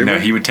lightsaber. No,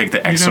 he would take the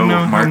You don't know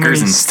exo how markers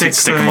many and sticks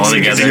stick I them all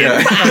use together. Yeah.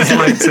 as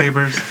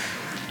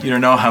lightsabers. You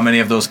don't know how many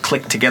of those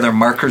click together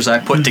markers I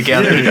put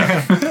together.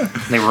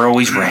 They were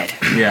always red.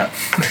 Yeah.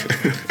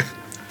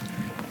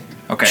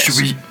 Okay. Should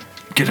we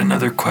get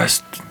another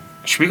quest?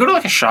 Should we go to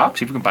like a shop,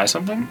 see if we can buy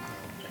something?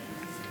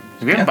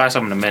 We can Yeah. buy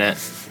something in a minute.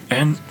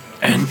 And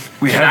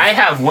we And I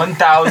have have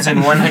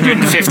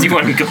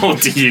 1,151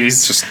 gold to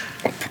use. Just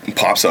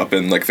pops up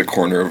in like the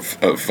corner of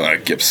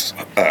Gip's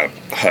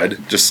HUD,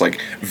 just like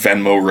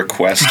Venmo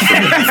request for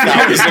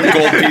 1,000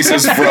 gold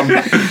pieces from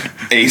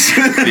Ace.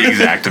 The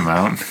exact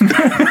amount.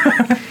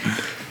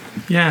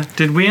 Yeah.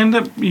 Did we end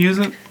up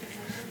using?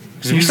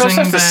 We still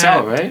have stuff to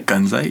sell, right?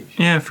 Gunsight?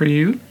 Yeah, for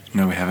you.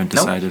 No, we haven't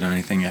Nope. decided on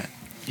anything yet.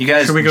 You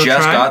guys Should we go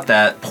just try? got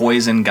that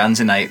poison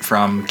gunzonite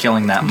from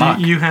killing that muck.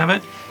 Do you have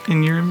it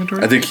in your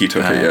inventory? I think he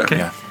took it, yeah. Okay.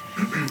 Yeah.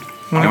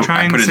 Want to try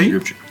I and put it in the see?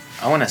 group chat.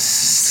 I want a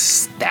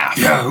staff.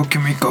 Yeah, who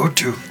can we go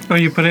to? Oh,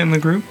 you put it in the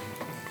group?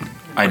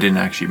 I didn't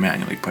actually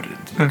manually put it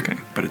in. Okay.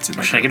 But it's in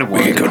my Should I get a We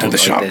can wand go and to hold the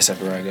it shop. like this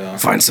everywhere I go?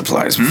 Find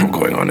supplies before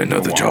going on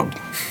another job.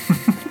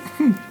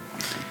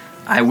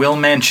 I will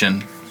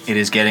mention it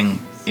is getting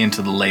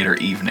into the later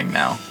evening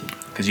now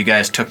because you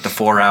guys took the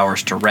 4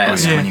 hours to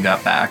rest yeah. when you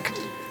got back.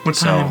 What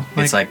So time?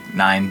 it's like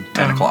 9,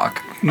 10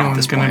 o'clock no at one's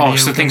this gonna point. be Oh,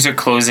 so open. things are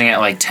closing at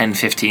like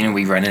 10:15 and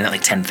we run in at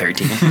like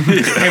 10:13.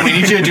 Hey, we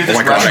need you to do this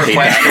my God, rush I hate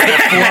request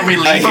before we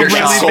leave your hate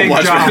that shop. so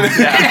much.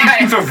 I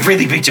have a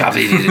really big job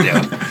that you need to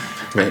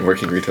do. Man,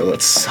 working retail,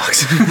 that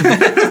sucks.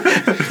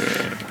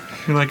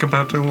 You're like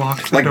about to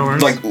walk the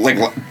doors. like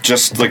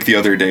just like the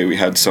other day we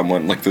had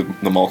someone, like the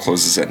mall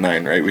closes at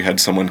 9, right? We had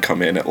someone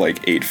come in at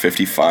like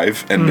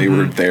 8:55 and they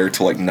were there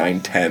till like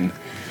 9:10.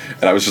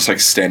 And I was just like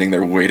standing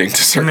there waiting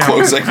to start No,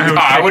 closing. I would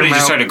I kick would have him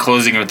just out. started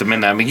closing at the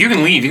midnight. I mean, you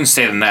can leave. You can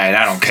stay the night.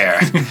 I don't care.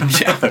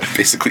 Yeah,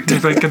 basically did.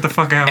 Just like, get the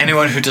fuck out.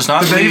 Anyone who does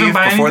not Did they even leave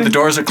buy before the anything?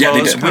 doors are Yeah, they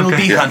closed did. will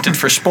Okay. be hunted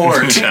for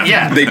sport.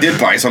 Yeah. They did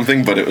buy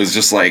something, but it was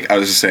just like I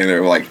was just standing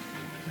there like,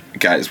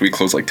 guys, we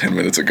closed like 10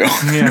 minutes ago.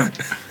 Yeah.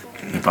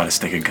 They bought a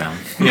stick of gum.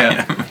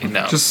 Yeah.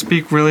 No. Just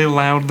speak really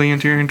loudly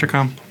into your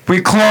intercom.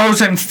 We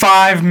close in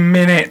 5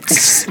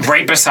 minutes.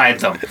 right beside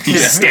them.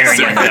 Just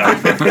staring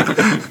at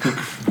them.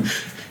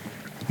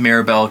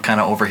 Mirabelle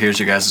kind of overhears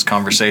you guys'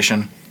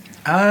 conversation.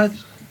 I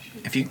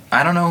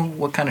don't know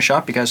what kind of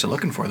shop you guys are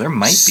looking for. There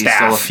might be Staff.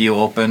 still a few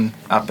open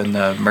up in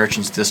the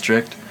merchants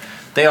district.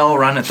 They all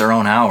run at their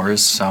own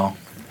hours, so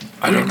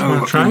I don't know Wanna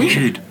what try? we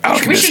need. We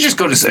Alchemist. should just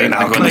go to Is there sleep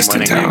an and go in the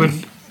alchemist in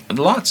morning. town?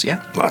 lots,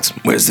 yeah. Lots.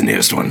 Where's the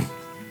nearest one?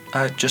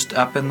 Just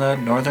up in the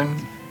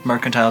northern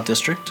mercantile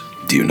district.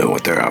 Do you know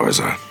what their hours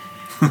are?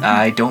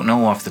 I don't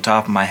know off the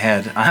top of my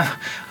head.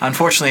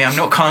 Unfortunately, I'm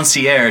no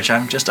concierge.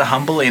 I'm just a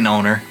humble inn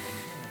owner.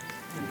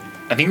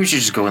 I think we should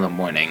just go in the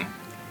morning.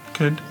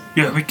 Good.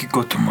 Yeah, we could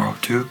go tomorrow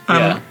too.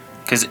 Yeah.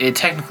 Because it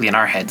technically in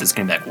our heads, it's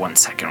going to be like 1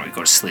 second when we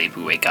go to sleep,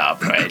 we wake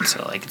up, right?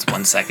 So, like, it's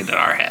 1 second in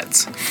our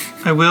heads.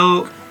 I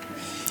will.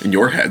 In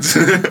your heads.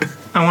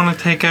 I want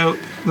to take out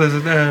the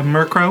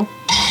Murkrow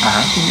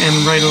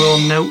and write a little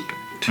note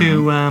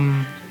to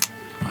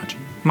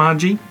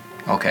Maji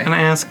Okay. and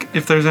ask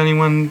if there's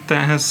anyone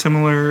that has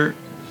similar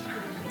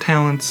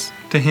talents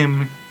to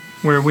him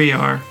where we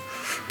are.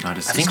 Not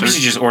his I think sister. we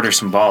should just order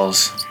some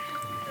balls.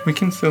 We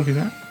can still do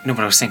that. No,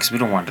 but I was saying, because we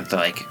don't want it to,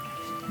 like...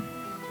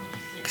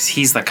 Because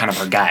he's, like, kind of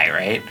our guy,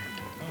 right?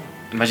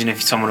 Imagine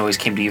if someone always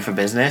came to you for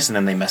business, and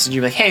then they message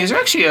you, like, hey, is there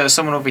actually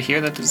someone over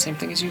here that does the same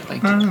thing as you?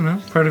 Like, I don't know.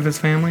 Part of his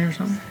family or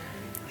something.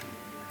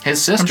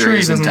 His sister sure he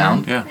is in doesn't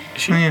town. Yeah.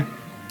 is she Oh yeah.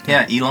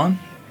 Yeah, Elon.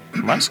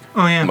 Musk?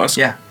 Oh yeah. Musk.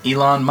 Yeah,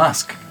 Elon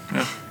Musk.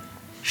 Yeah.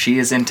 She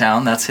is in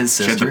town. That's his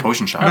She had sister. the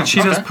potion shop. But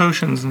she does okay.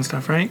 potions and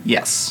stuff, right?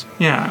 Yes.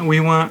 Yeah. We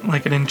want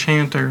like an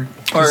enchanter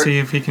to Or, see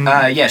if he can.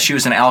 Yeah, she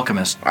was an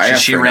alchemist. I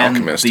asked she for an ran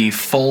alchemist. the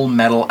Full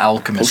Metal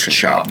Alchemist Potion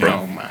shop. shop,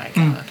 bro. Oh, my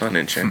God. Not an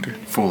enchanter.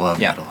 Full of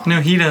Yeah. metal.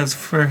 No, he does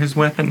for his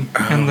weapon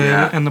and the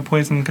yeah. and the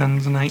poison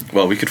guns and night.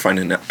 Well, we could find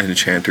an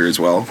enchanter as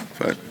well,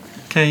 but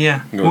Okay,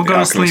 yeah. Go We'll with go the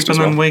to sleep alchemist and as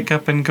then well. wake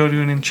up and go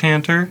to an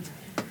enchanter,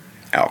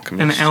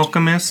 alchemist. an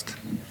alchemist,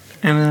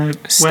 and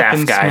a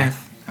Staff guy. weaponsmith.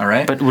 All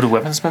right. But would a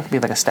weaponsmith be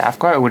like a staff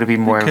guy, or would it be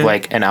more of Okay.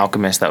 like an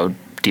alchemist that would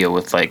deal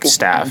with, like,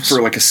 staffs?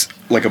 For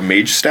like a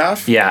mage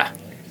staff, Yeah.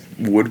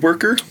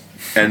 woodworker,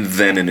 and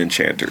then an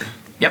enchanter.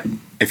 Yep.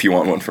 If you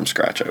want one from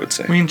scratch, I would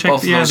say. We can check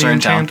Both of the those are in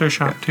town. enchanter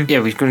shop too. Yeah,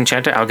 we go to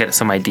enchanter. I'll get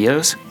some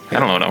ideas. I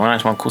don't know what I want. I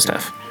just want cool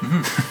stuff.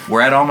 We're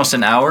at almost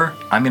an hour.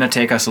 I'm going to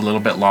take us a little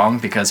bit long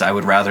because I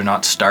would rather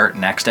not start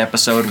next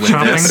episode with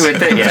Shopping? this.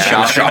 With it,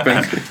 yeah.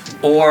 Shopping.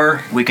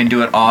 Or we can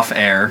do it off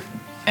air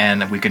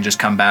and we can just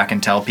come back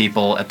and tell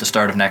people at the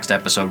start of next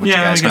episode what Yeah,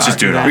 you guys we can got. just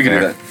do it We can do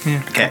that.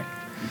 Yeah. Okay.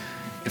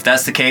 If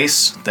that's the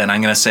case, then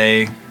I'm going to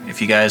say if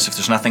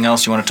there's nothing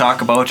else you want to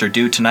talk about or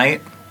do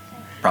tonight,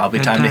 probably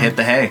time to Bedtime. hit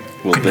the hay.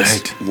 Will Good this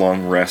night.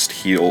 long rest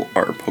heal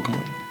our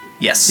Pokemon?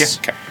 Yes.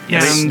 Okay.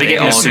 Yeah, and they get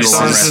all used to do the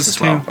long exercises rest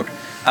as well.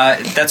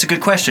 too. That's a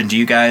good question. Do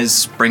you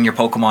guys bring your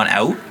Pokemon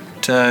out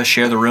to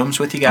share the rooms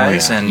with you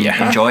guys yeah. and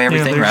Yeah. enjoy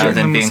everything they're rather getting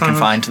than them being massaged.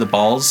 confined to the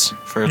balls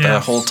for the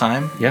Yes. whole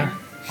time? Yeah.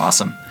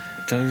 Awesome.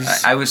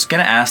 I was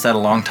going to ask that a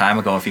long time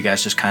ago if you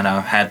guys just kind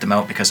of had them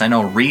out because I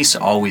know Reese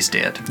always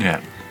did. Yeah.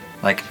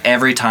 Like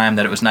every time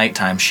that it was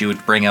nighttime, she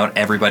would bring out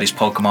everybody's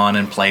Pokemon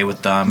and play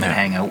with them and Yeah.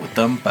 hang out with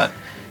them, but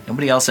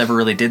nobody else ever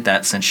really did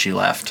that since she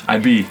left. I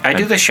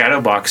do the shadow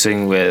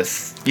boxing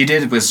with... You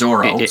did with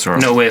Zoro. Zoro.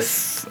 No,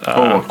 with...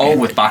 Oh,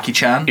 with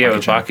Baki-chan? Yeah,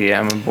 with Baki. Yeah,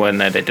 I remember when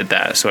that I did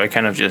that. So I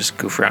kind of just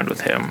goof around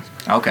with him.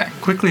 Okay.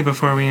 Quickly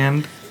before we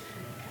end,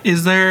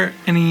 is there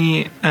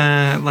any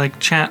like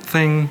chat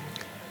thing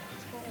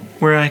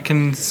where I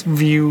can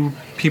view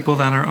people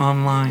that are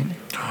online?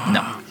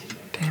 No.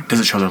 Does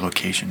it show their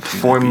location too?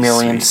 Four That'd be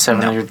million sweet.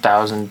 seven hundred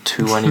thousand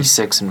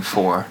 226 and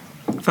 4.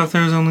 I thought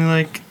there was only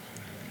like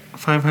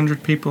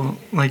 500 people,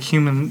 like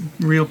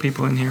real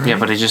people in here. Right? Yeah,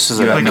 but it just says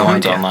You that have no no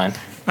one's idea. online.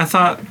 I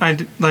thought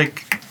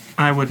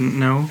I wouldn't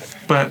know,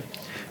 but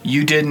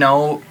You did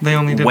know They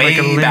only did, way like,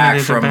 a limited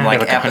back from amount. like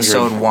Like 100.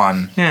 episode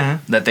 1 yeah.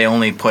 that they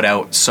only put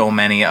out so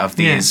many of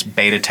these Yeah.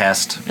 beta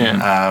test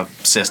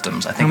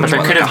systems. I think it But was there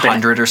what, could like have been-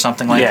 100 or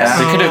something like Yeah, that.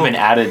 there could have Oh. been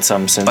added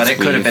some since But it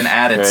could have been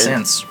added right?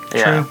 since.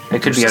 Yeah, True.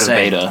 it could Who's be to out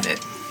of say? beta.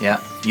 Yeah,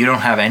 you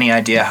don't have any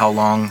idea how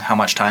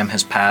much time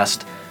has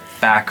passed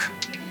back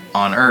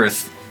on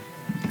Earth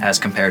as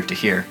compared to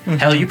here. Mm-hmm.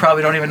 Hell, you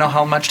probably don't even know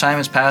how much time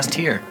has passed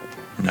here.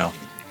 No.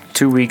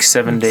 2 weeks,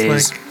 7 It's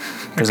days. like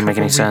a Doesn't make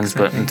couple any sense, weeks, I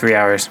but in think. 3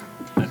 hours.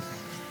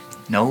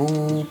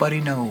 Nobody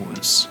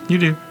knows. You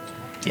do.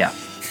 Yeah,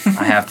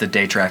 I have the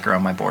day tracker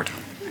on my board.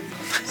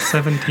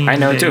 17 I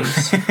know too.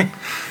 days.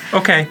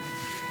 Okay.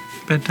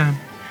 Bedtime.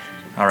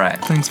 All right,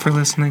 Thanks for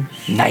listening.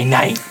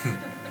 Night.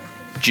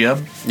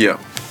 Jib, Yeah.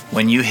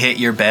 when you hit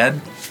your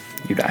bed,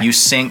 You die. you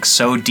sink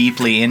so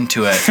deeply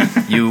into it,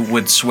 you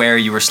would swear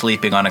you were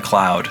sleeping on a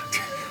cloud.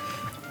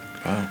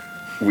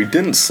 We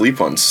didn't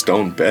sleep on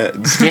stone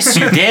beds. Yes,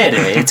 you did.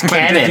 It's But did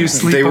canon. you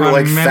sleep They were on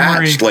like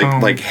memory thatched, foam?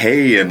 like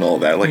hay and all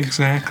that. Like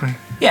Exactly.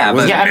 Yeah,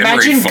 but Yeah,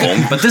 memory imagine.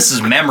 foam. But this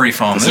is memory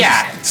foam.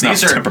 Yeah. It's not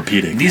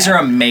Tempur-Pedic. These are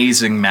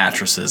amazing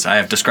mattresses. I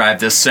have described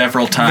this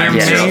several times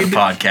They're throughout made- the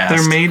podcast.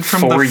 They're made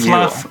from For the you.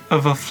 fluff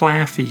of a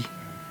flaffy.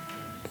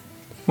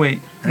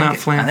 Wait, not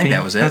flaffy. I think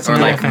that was it. That's or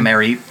an like elephant.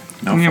 Mary.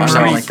 No. Yeah, Or Flappy.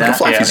 something like that.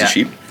 Flappy's Yeah. a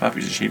sheep.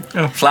 Flappy's a sheep.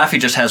 Flaffy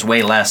just has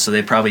way less, so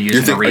they probably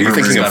use Are you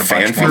thinking who's of got a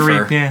bunch Fanfi? more Marie,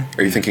 fur. yeah.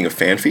 Are you thinking of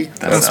Fanfi?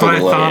 That's what I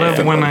thought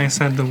of when I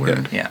said the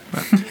word. Yeah.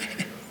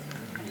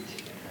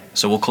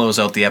 So we'll close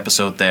out the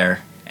episode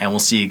there, and we'll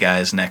see you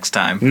guys next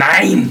time.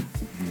 9.